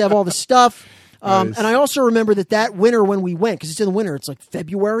 I still have all the stuff. Nice. And I also remember that winter when we went, because it's in the winter, it's like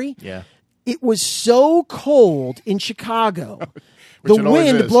February. Yeah. It was so cold in Chicago. The it always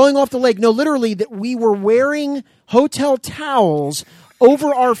wind is. blowing off the lake. No, literally, that we were wearing hotel towels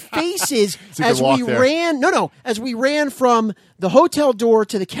over our faces So you as could walk we there. ran. As we ran from the hotel door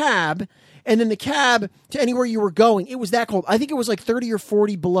to the cab, and then the cab to anywhere you were going. It was that cold. I think it was like 30 or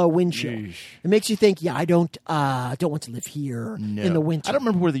 40 below wind chill. Yeesh. It makes you think, I don't want to live here in the winter. I don't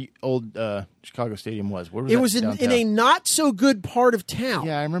remember where the old Chicago Stadium was. Where was It that was in downtown? a not so good part of town.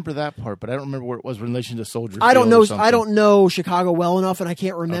 Yeah, I remember that part, but I don't remember where it was in relation to Soldier I don't Field know. or something. I don't know Chicago well enough, and I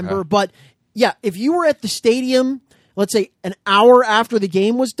can't remember. Okay. But yeah, if you were at the stadium, let's say an hour after the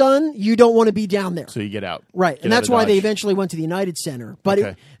game was done, you don't want to be down there. So you get out, Right, Get and out that's of why they Dodge. eventually went to the United Center. But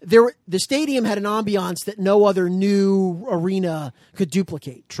Okay. the stadium had an ambiance that no other new arena could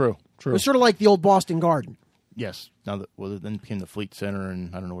duplicate. True. It was sort of like the old Boston Garden. Yes. Now that it then became the Fleet Center,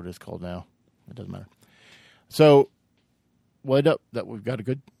 and I don't know what it's called now. It doesn't matter. So, wind up that we've got a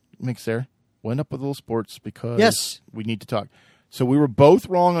good mix there. Wind up with a little sports because we need to talk. So we were both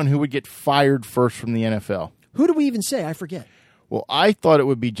wrong on who would get fired first from the NFL. Who did we even say? I forget. Well, I thought it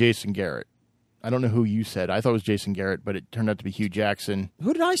would be Jason Garrett. I don't know who you said. I thought it was Jason Garrett, but it turned out to be Hugh Jackson.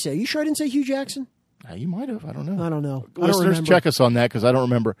 Who did I say? Are you sure I didn't say Hugh Jackson? You might have. I don't know. I don't know. I don't Listeners, remember. check us on that because I don't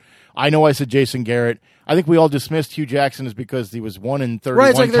remember. I know I said Jason Garrett. I think we all dismissed Hugh Jackson as because he was 1-31 Right,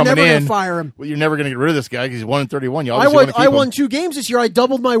 it's like they're coming never going in. to fire him. Well, you're never going to get rid of this guy because he's 1-31. You I obviously want to keep won him. 2 games this year. I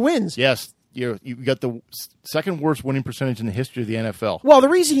doubled my wins. Yes, you got the second worst winning percentage in the history of the NFL. Well, the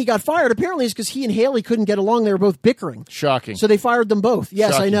reason he got fired apparently is because he and Haley couldn't get along. They were both bickering. Shocking. So they fired them both.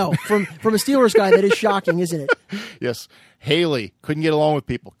 Yes, Shocking. I know. From a Steelers guy, that is shocking, isn't it? Yes. Haley couldn't get along with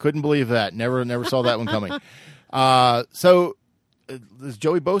people. Couldn't believe that. Never saw that one coming. So is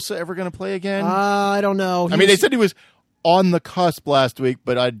Joey Bosa ever going to play again? I don't know. I mean, they said he was on the cusp last week,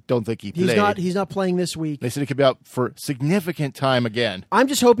 but I don't think he played. He's not playing this week. They said he could be out for significant time again. I'm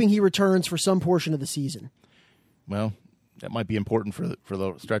just hoping he returns for some portion of the season. Well, that might be important for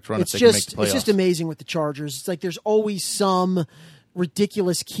the stretch run if they It's can make the playoffs. just amazing with the Chargers. It's like there's always some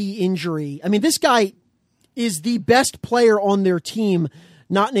ridiculous key injury. I mean, this guy is the best player on their team,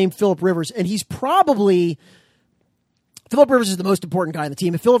 not named Phillip Rivers, and he's probably... Phillip Rivers is the most important guy on the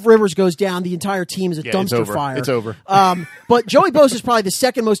team. If Phillip Rivers goes down, the entire team is a dumpster fire. It's over. But Joey Bosa is probably the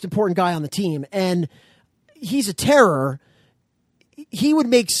second most important guy on the team, and he's a terror. He would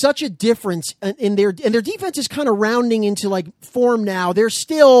make such a difference in their defense is kind of rounding into like form now. They're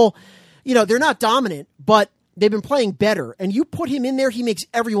still, they're not dominant, but they've been playing better. And you put him in there, he makes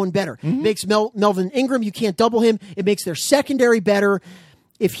everyone better. Mm-hmm. Makes Melvin Ingram, you can't double him. It makes their secondary better.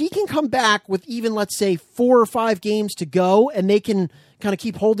 If he can come back with even, let's say, 4 or 5 games to go, and they can kind of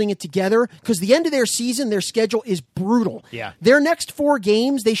keep holding it together, because the end of their season, their schedule is brutal. Yeah. Their next 4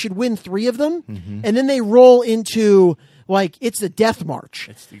 games, they should win 3 of them, and then they roll into, it's the death march.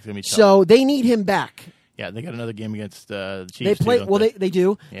 It's going to be tough. So they need him back. Yeah, they got another game against the Chiefs. They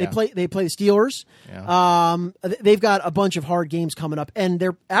do. Yeah. They play the Steelers. Yeah. They've got a bunch of hard games coming up, and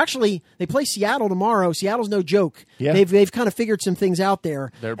they play Seattle tomorrow. Seattle's no joke. Yeah. They've kind of figured some things out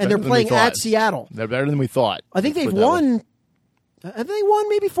there, and they're playing at Seattle. They're better than we thought. I think they've won. Have they won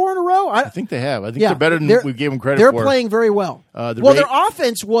maybe 4 in a row? I think they have. I think they're better than we gave them credit for. for. They're playing very well. Their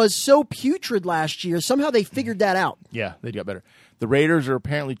offense was so putrid last year. Somehow they figured that out. Yeah, they got better. The Raiders are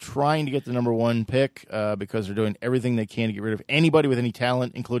apparently trying to get the number 1 pick because they're doing everything they can to get rid of anybody with any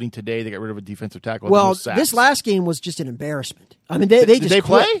talent, including today they got rid of a defensive tackle. Well, this last game was just an embarrassment. I mean, they did just they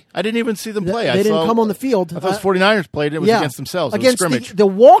play? quit. I didn't even see them play. They didn't come on the field. I thought the 49ers played. It was against themselves. It was scrimmage. The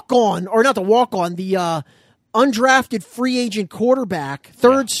walk-on, or not the walk-on, the undrafted free agent quarterback,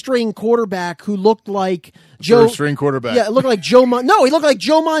 third-string quarterback who looked like Joe. Third-string quarterback. Yeah, it looked like Joe. No, he looked like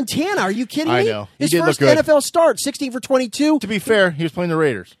Joe Montana. Are you kidding me? I know. His first NFL start, 16 for 22. To be fair, he was playing the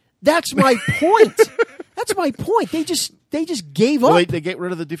Raiders. That's my point. That's my point. They just gave up. They get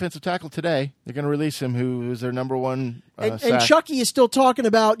rid of the defensive tackle today. They're going to release him, who is their number 1 sack. And Chucky is still talking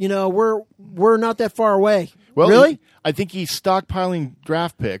about, we're not that far away. Well, really? I think he's stockpiling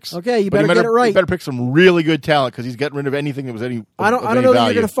draft picks. Okay, you better get it right. You better pick some really good talent because he's getting rid of anything that was any. I don't know that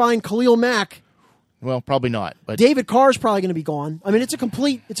you're going to find Khalil Mack. Well, probably not. But David Carr's probably going to be gone. I mean, it's a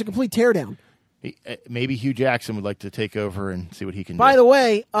complete teardown. Maybe Hugh Jackson would like to take over and see what he can do. By the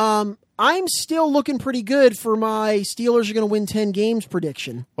way, I'm still looking pretty good for my Steelers are going to win 10 games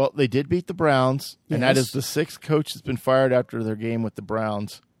prediction. Well, they did beat the Browns, and that is the 6th coach that's been fired after their game with the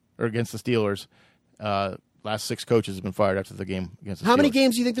Browns or against the Steelers. Last 6 coaches have been fired after the game against the Steelers. How many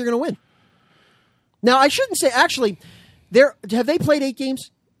games do you think they're going to win? Now, I shouldn't say, actually, have they played 8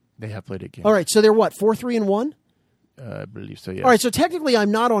 games? They have played 8 games. All right, so they're what, 4-3-1? I believe so, yes. All right, so technically I'm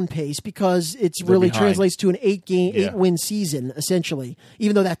not on pace because it's really behind. translates to an 8-win season, essentially,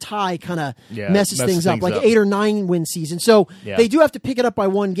 even though that tie kind of messes things up, like 8 or 9-win season. So they do have to pick it up by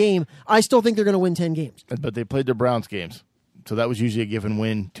 1 game. I still think they're going to win 10 games. But they played their Browns games. So that was usually a given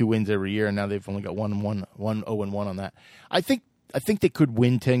win, 2 wins every year, and now they've only got 1-0-1 on that. I think they could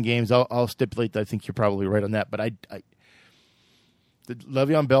win 10 games. I'll stipulate that I think you're probably right on that. But the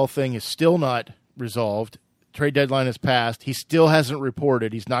Le'Veon Bell thing is still not resolved. Trade deadline has passed. He still hasn't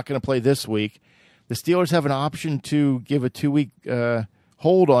reported. He's not going to play this week. The Steelers have an option to give a 2-week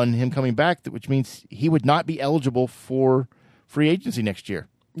hold on him coming back, which means he would not be eligible for free agency next year.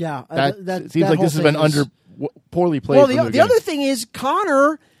 Yeah, that seems like this has been poorly played. Well, the other thing is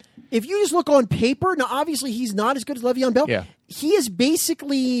Connor. If you just look on paper, now obviously he's not as good as Le'Veon Bell. Yeah. He has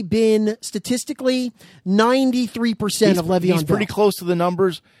basically been statistically 93% of Le'Veon Bell. He's pretty close to the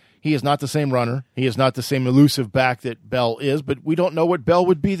numbers. He is not the same runner. He is not the same elusive back that Bell is, but we don't know what Bell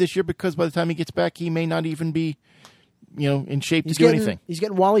would be this year because by the time he gets back, he may not even be, in shape to do anything. He's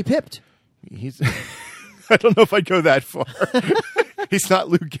getting Wally pipped. I don't know if I'd go that far. He's not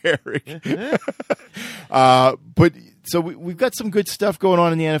Lou Gehrig. But so we've got some good stuff going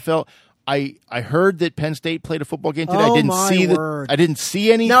on in the NFL. I heard that Penn State played a football game today. Oh, I didn't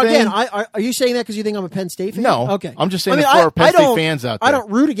see anything. Now again, are you saying that because you think I'm a Penn State fan? No. Okay. I'm just saying that for our Penn State fans out there. I don't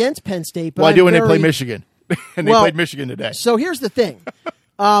root against Penn State, but I do when they play Michigan. And they played Michigan today. So here's the thing.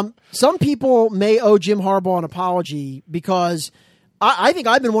 Some people may owe Jim Harbaugh an apology because I think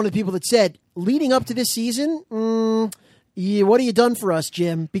I've been one of the people that said, leading up to this season, what have you done for us,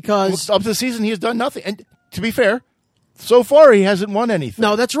 Jim? Because up to the season, he has done nothing. And to be fair, so far he hasn't won anything.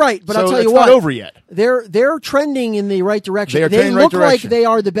 No, that's right. But so I'll tell you it's what, not over yet. They're trending in the right direction. They are trending in the look right direction. like they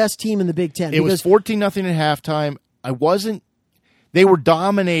are the best team in the Big Ten. It was 14-0 at halftime. They were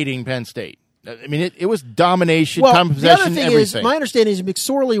dominating Penn State. I mean, it was domination, time of possession, the other thing everything. is, my understanding is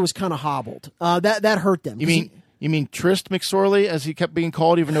McSorley was kind of hobbled. That hurt them. You mean Trist McSorley, as he kept being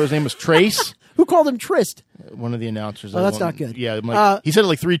called, even though his name was Trace? Who called him Trist? One of the announcers. Oh, that's not good. Yeah, he said it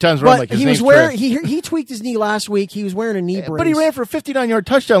like 3 times around. But like his he was name's wearing. Trist. He tweaked his knee last week. He was wearing a knee brace. But he ran for a 59-yard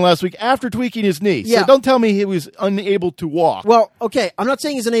touchdown last week after tweaking his knee. Yeah. So don't tell me he was unable to walk. Well, okay, I'm not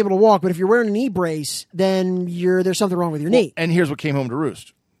saying he's unable to walk, but if you're wearing a knee brace, then there's something wrong with your knee. And here's what came home to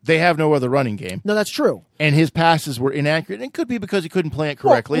roost. They have no other running game. No, that's true. And his passes were inaccurate. And it could be because he couldn't plant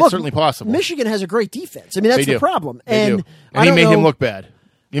correctly. Well, look, it's certainly possible. Michigan has a great defense. I mean, that's the problem. They do. And he made him look bad.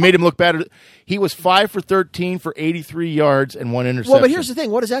 He made him look bad. He was 5 for 13 for 83 yards and 1 interception. Well, but here's the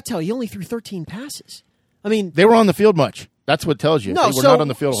thing. What does that tell you? He only threw 13 passes. I mean, they were on the field much. That's what tells you. No, they were not on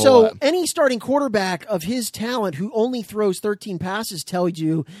the field a whole lot. So any starting quarterback of his talent who only throws 13 passes tells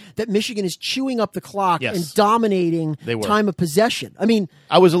you that Michigan is chewing up the clock and dominating time of possession. I mean,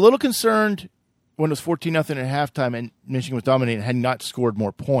 I was a little concerned when it was 14-0 at halftime and Michigan was dominating and had not scored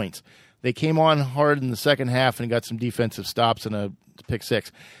more points. They came on hard in the second half and got some defensive stops and a pick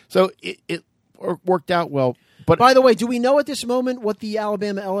six. So it worked out well. But by the way, do we know at this moment what the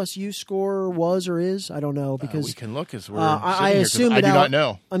Alabama LSU score was or is? I don't know because we can look as we're I assume I do not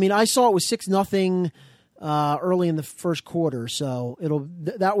know. I mean, I saw it was 6-0 early in the first quarter, so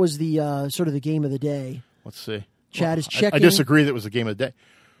that was the sort of the game of the day. Let's see. Chad is checking. I disagree. That was the game of the day.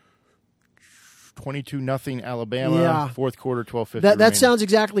 22-0 Alabama. Yeah. Fourth quarter, 12:50. That sounds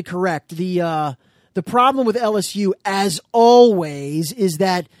exactly correct. The problem with LSU, as always, is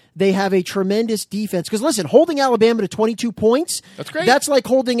that they have a tremendous defense. Because listen, holding Alabama to 22 points, that's great. That's like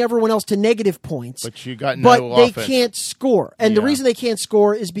holding everyone else to negative points. But you got no offense. They can't score. And the reason they can't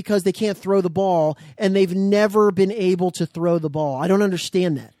score is because they can't throw the ball, and they've never been able to throw the ball. I don't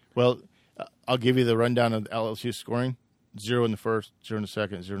understand that. Well, I'll give you the rundown of LSU scoring. 0 in the first, 0 in the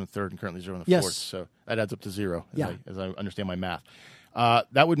second, 0 in the third, and currently 0 in the fourth. So that adds up to 0 as I understand my math.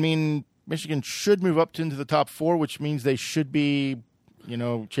 That would mean Michigan should move up into the top 4, which means they should be,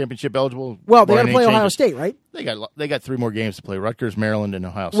 championship eligible. Well, they got to play Ohio State, right? They got 3 more games to play: Rutgers, Maryland, and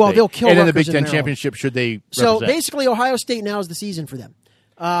Ohio State. Well, they'll kill and in the Rutgers Big Ten and championship. Should they? So represent. basically, Ohio State now is the season for them.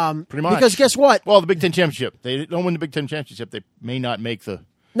 Pretty much. Because guess what? Well, the Big Ten championship. They don't win the Big Ten championship. They may not make the.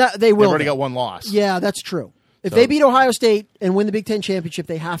 No, they will. They've already got 1 loss. Yeah, that's true. If they beat Ohio State and win the Big Ten championship,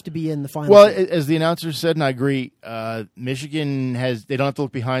 they have to be in the final. Well, as the announcer said, and I agree, Michigan they don't have to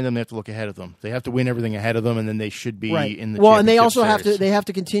look behind them; they have to look ahead of them. They have to win everything ahead of them, and then they should be in the. Well, and they also series. have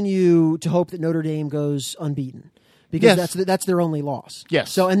to continue to hope that Notre Dame goes unbeaten because that's their only loss.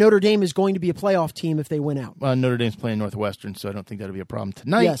 Yes. So, and Notre Dame is going to be a playoff team if they win out. Well, Notre Dame's playing Northwestern, so I don't think that'll be a problem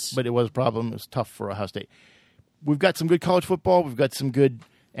tonight. Yes. But it was a problem. It was tough for Ohio State. We've got some good college football. We've got some good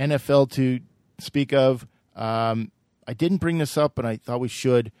NFL to speak of. I didn't bring this up, and I thought we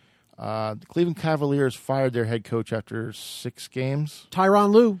should. The Cleveland Cavaliers fired their head coach after 6 games.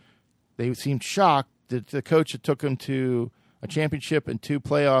 Tyronn Lue. They seemed shocked that the coach that took them to a championship and 2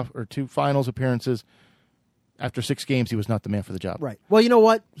 finals appearances. After 6 games, he was not the man for the job. Right. Well, you know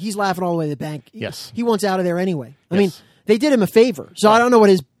what? He's laughing all the way to the bank. Yes. He wants out of there anyway. I mean, they did him a favor. So I don't know what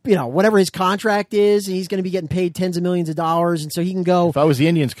his, whatever his contract is, and he's going to be getting paid tens of millions of dollars, and so he can go. If I was the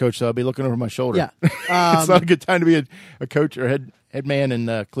Indians coach, though, I'd be looking over my shoulder. Yeah. It's not a good time to be a coach or head man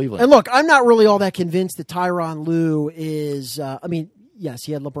in Cleveland. And look, I'm not really all that convinced that Tyronn Lue is, yes,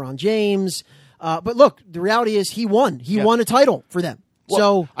 he had LeBron James, but look, the reality is he won. He won a title for them.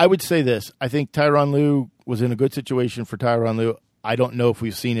 Well, I would say this. I think Tyronn Lue was in a good situation for Tyronn Lue. I don't know if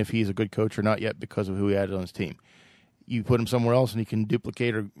we've seen if he's a good coach or not yet because of who he had on his team. You put him somewhere else and he can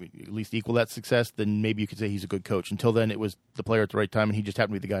duplicate or at least equal that success, then maybe you could say he's a good coach. Until then, it was the player at the right time, and he just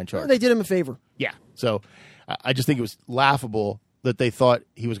happened to be the guy in charge. They did him a favor. Yeah. So I just think it was laughable that they thought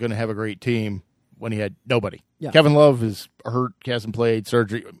he was going to have a great team when he had nobody. Yeah. Kevin Love is hurt, hasn't played,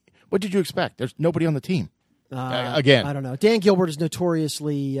 surgery. What did you expect? There's nobody on the team. Again, I don't know. Dan Gilbert is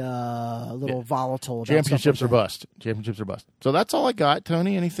notoriously a little volatile. About championships like are bust. Championships are bust. So that's all I got,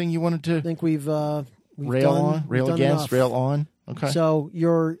 Tony. Anything you wanted to? I think we've rail done, on, rail done against, enough. rail on. Okay. So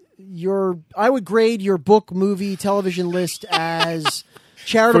I would grade your book, movie, television list as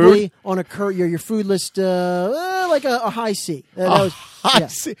charitably on your food list, like a high C. High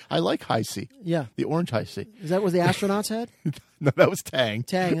C. I like high C. Yeah. The orange high C. Is that what the astronauts had? No, that was Tang.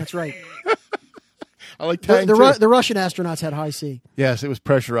 Tang, that's right. I like The, Tang too. the Russian astronauts had high C. Yes, it was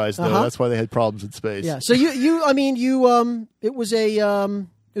pressurized though. Uh-huh. That's why they had problems in space. Yeah. So it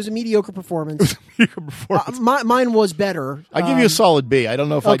was a mediocre performance. Mine was better. I give you a solid B. I don't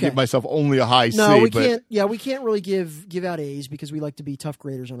know if I okay. give myself only a high C. No, we but, can't. Yeah, we can't really give out A's because we like to be tough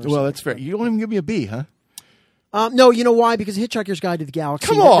graders on our. Well, side. that's fair. You don't even give me a B, huh? No, you know why? Because Hitchhiker's Guide to the Galaxy.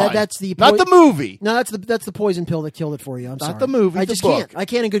 Come on, that's the not the movie. No, that's the poison pill that killed it for you. I'm sorry. Not the movie. I the just book. can't. I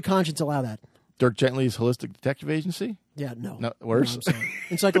can't in good conscience allow that. Dirk Gently's Holistic Detective Agency. Yeah, no. No, worse. No, I'm sorry.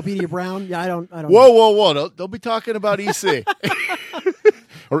 Encyclopedia Brown. Yeah, I don't. Whoa! Don't be talking about EC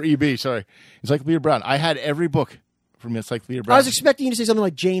or EB. Sorry, Encyclopedia Brown. I had every book from Encyclopedia Brown. I was expecting you to say something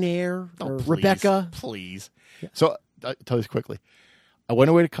like Jane Eyre or please, Rebecca. Please. Yeah. So I'll tell you this quickly. I went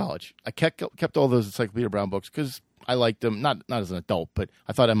away to college. I kept all those Encyclopedia Brown books because I liked them. Not as an adult, but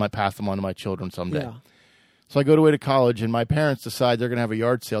I thought I might pass them on to my children someday. Yeah. So I go away to college, and my parents decide they're going to have a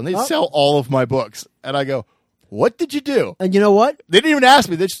yard sale, and they sell all of my books. And I go, "What did you do?" And you know what? They didn't even ask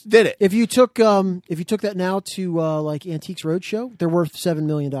me; they just did it. If you took that now to like Antiques Roadshow, they're worth $7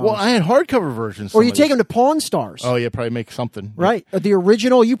 million. Well, I had hardcover versions. Or you take them to Pawn Stars. Oh yeah, probably make something right. The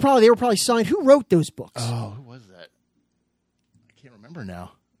original. They were probably signed. Who wrote those books? Oh, who was that? I can't remember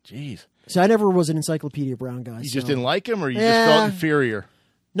now. Jeez. So I never was an Encyclopedia Brown guy. You just didn't like him, or you just felt inferior?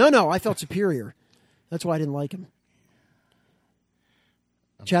 No, I felt superior. That's why I didn't like him.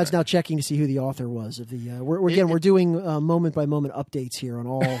 Okay. Chad's now checking to see who the author was of the. We're doing moment by moment updates here on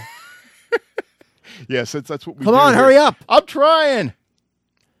all. Yes, that's what we. Come on, hurry up! I'm trying.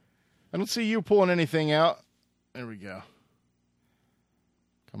 I don't see you pulling anything out. There we go.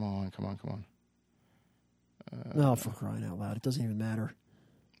 Come on. No, for crying out loud! It doesn't even matter.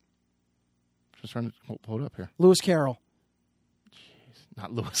 Just trying to pull it up here. Lewis Carroll. Jeez,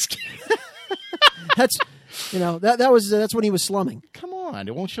 not Lewis Carroll. That's when he was slumming. Come on,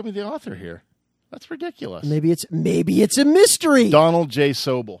 it won't show me the author here. That's ridiculous. Maybe it's a mystery. Donald J.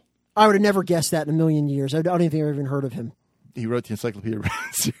 Sobel. I would have never guessed that in a million years. I don't even think I've even heard of him. He wrote the Encyclopedia Brown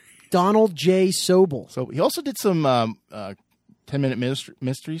series. Donald J. Sobel. So he also did some 10-minute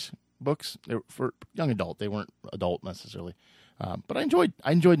mysteries books. They were for young adult. They weren't adult necessarily. But I enjoyed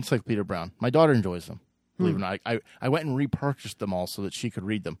Encyclopedia Brown. My daughter enjoys them. Believe it or not, I went and repurchased them all so that she could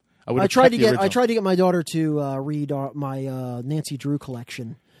read them. I tried to get my daughter to read my Nancy Drew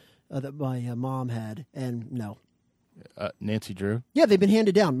collection that my mom had, and no. Nancy Drew? Yeah, they've been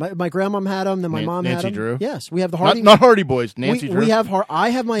handed down. My grandmom had them, then my mom had them. Nancy Drew? Yes, we have the Hardy. Not Hardy Boys. Nancy Drew. We have I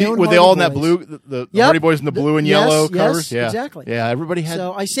have my own. Were they Hardy all in Boys. that blue? The Hardy Boys in the blue and yellow covers. Yes, yeah, exactly. Yeah, everybody had.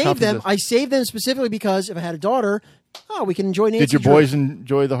 So I saved them. I saved them specifically because if I had a daughter, we can enjoy Nancy. Did your Drew. boys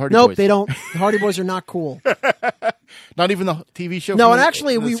enjoy the Hardy Boys? Nope, they don't. The Hardy Boys are not cool. Not even the TV show. No, and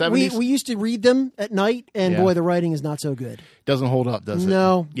actually, we used to read them at night, and boy, the writing is not so good. Doesn't hold up, does it?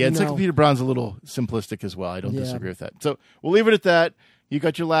 No. Yeah, Encyclopedia Brown's a little simplistic as well. I don't disagree with that. So we'll leave it at that. You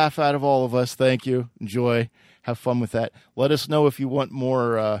got your laugh out of all of us. Thank you. Enjoy. Have fun with that. Let us know if you want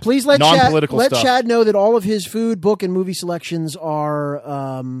more Please let non-political Chad, stuff. Let Chad know that all of his food, book, and movie selections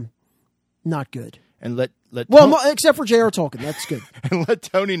are not good. And let except for J.R. Tolkien. That's good. And let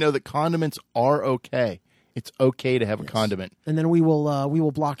Tony know that condiments are okay. It's okay to have a condiment. And then we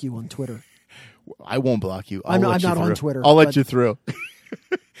will block you on Twitter. I won't block you. I'm not on Twitter. I'll let you through.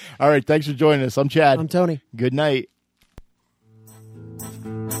 All right. Thanks for joining us. I'm Chad. I'm Tony. Good night.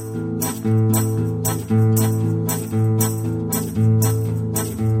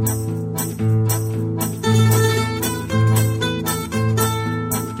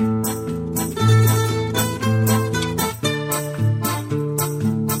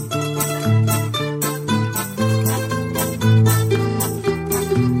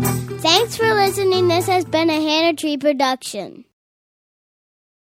 Thanks for listening. This has been a Hannah Tree production.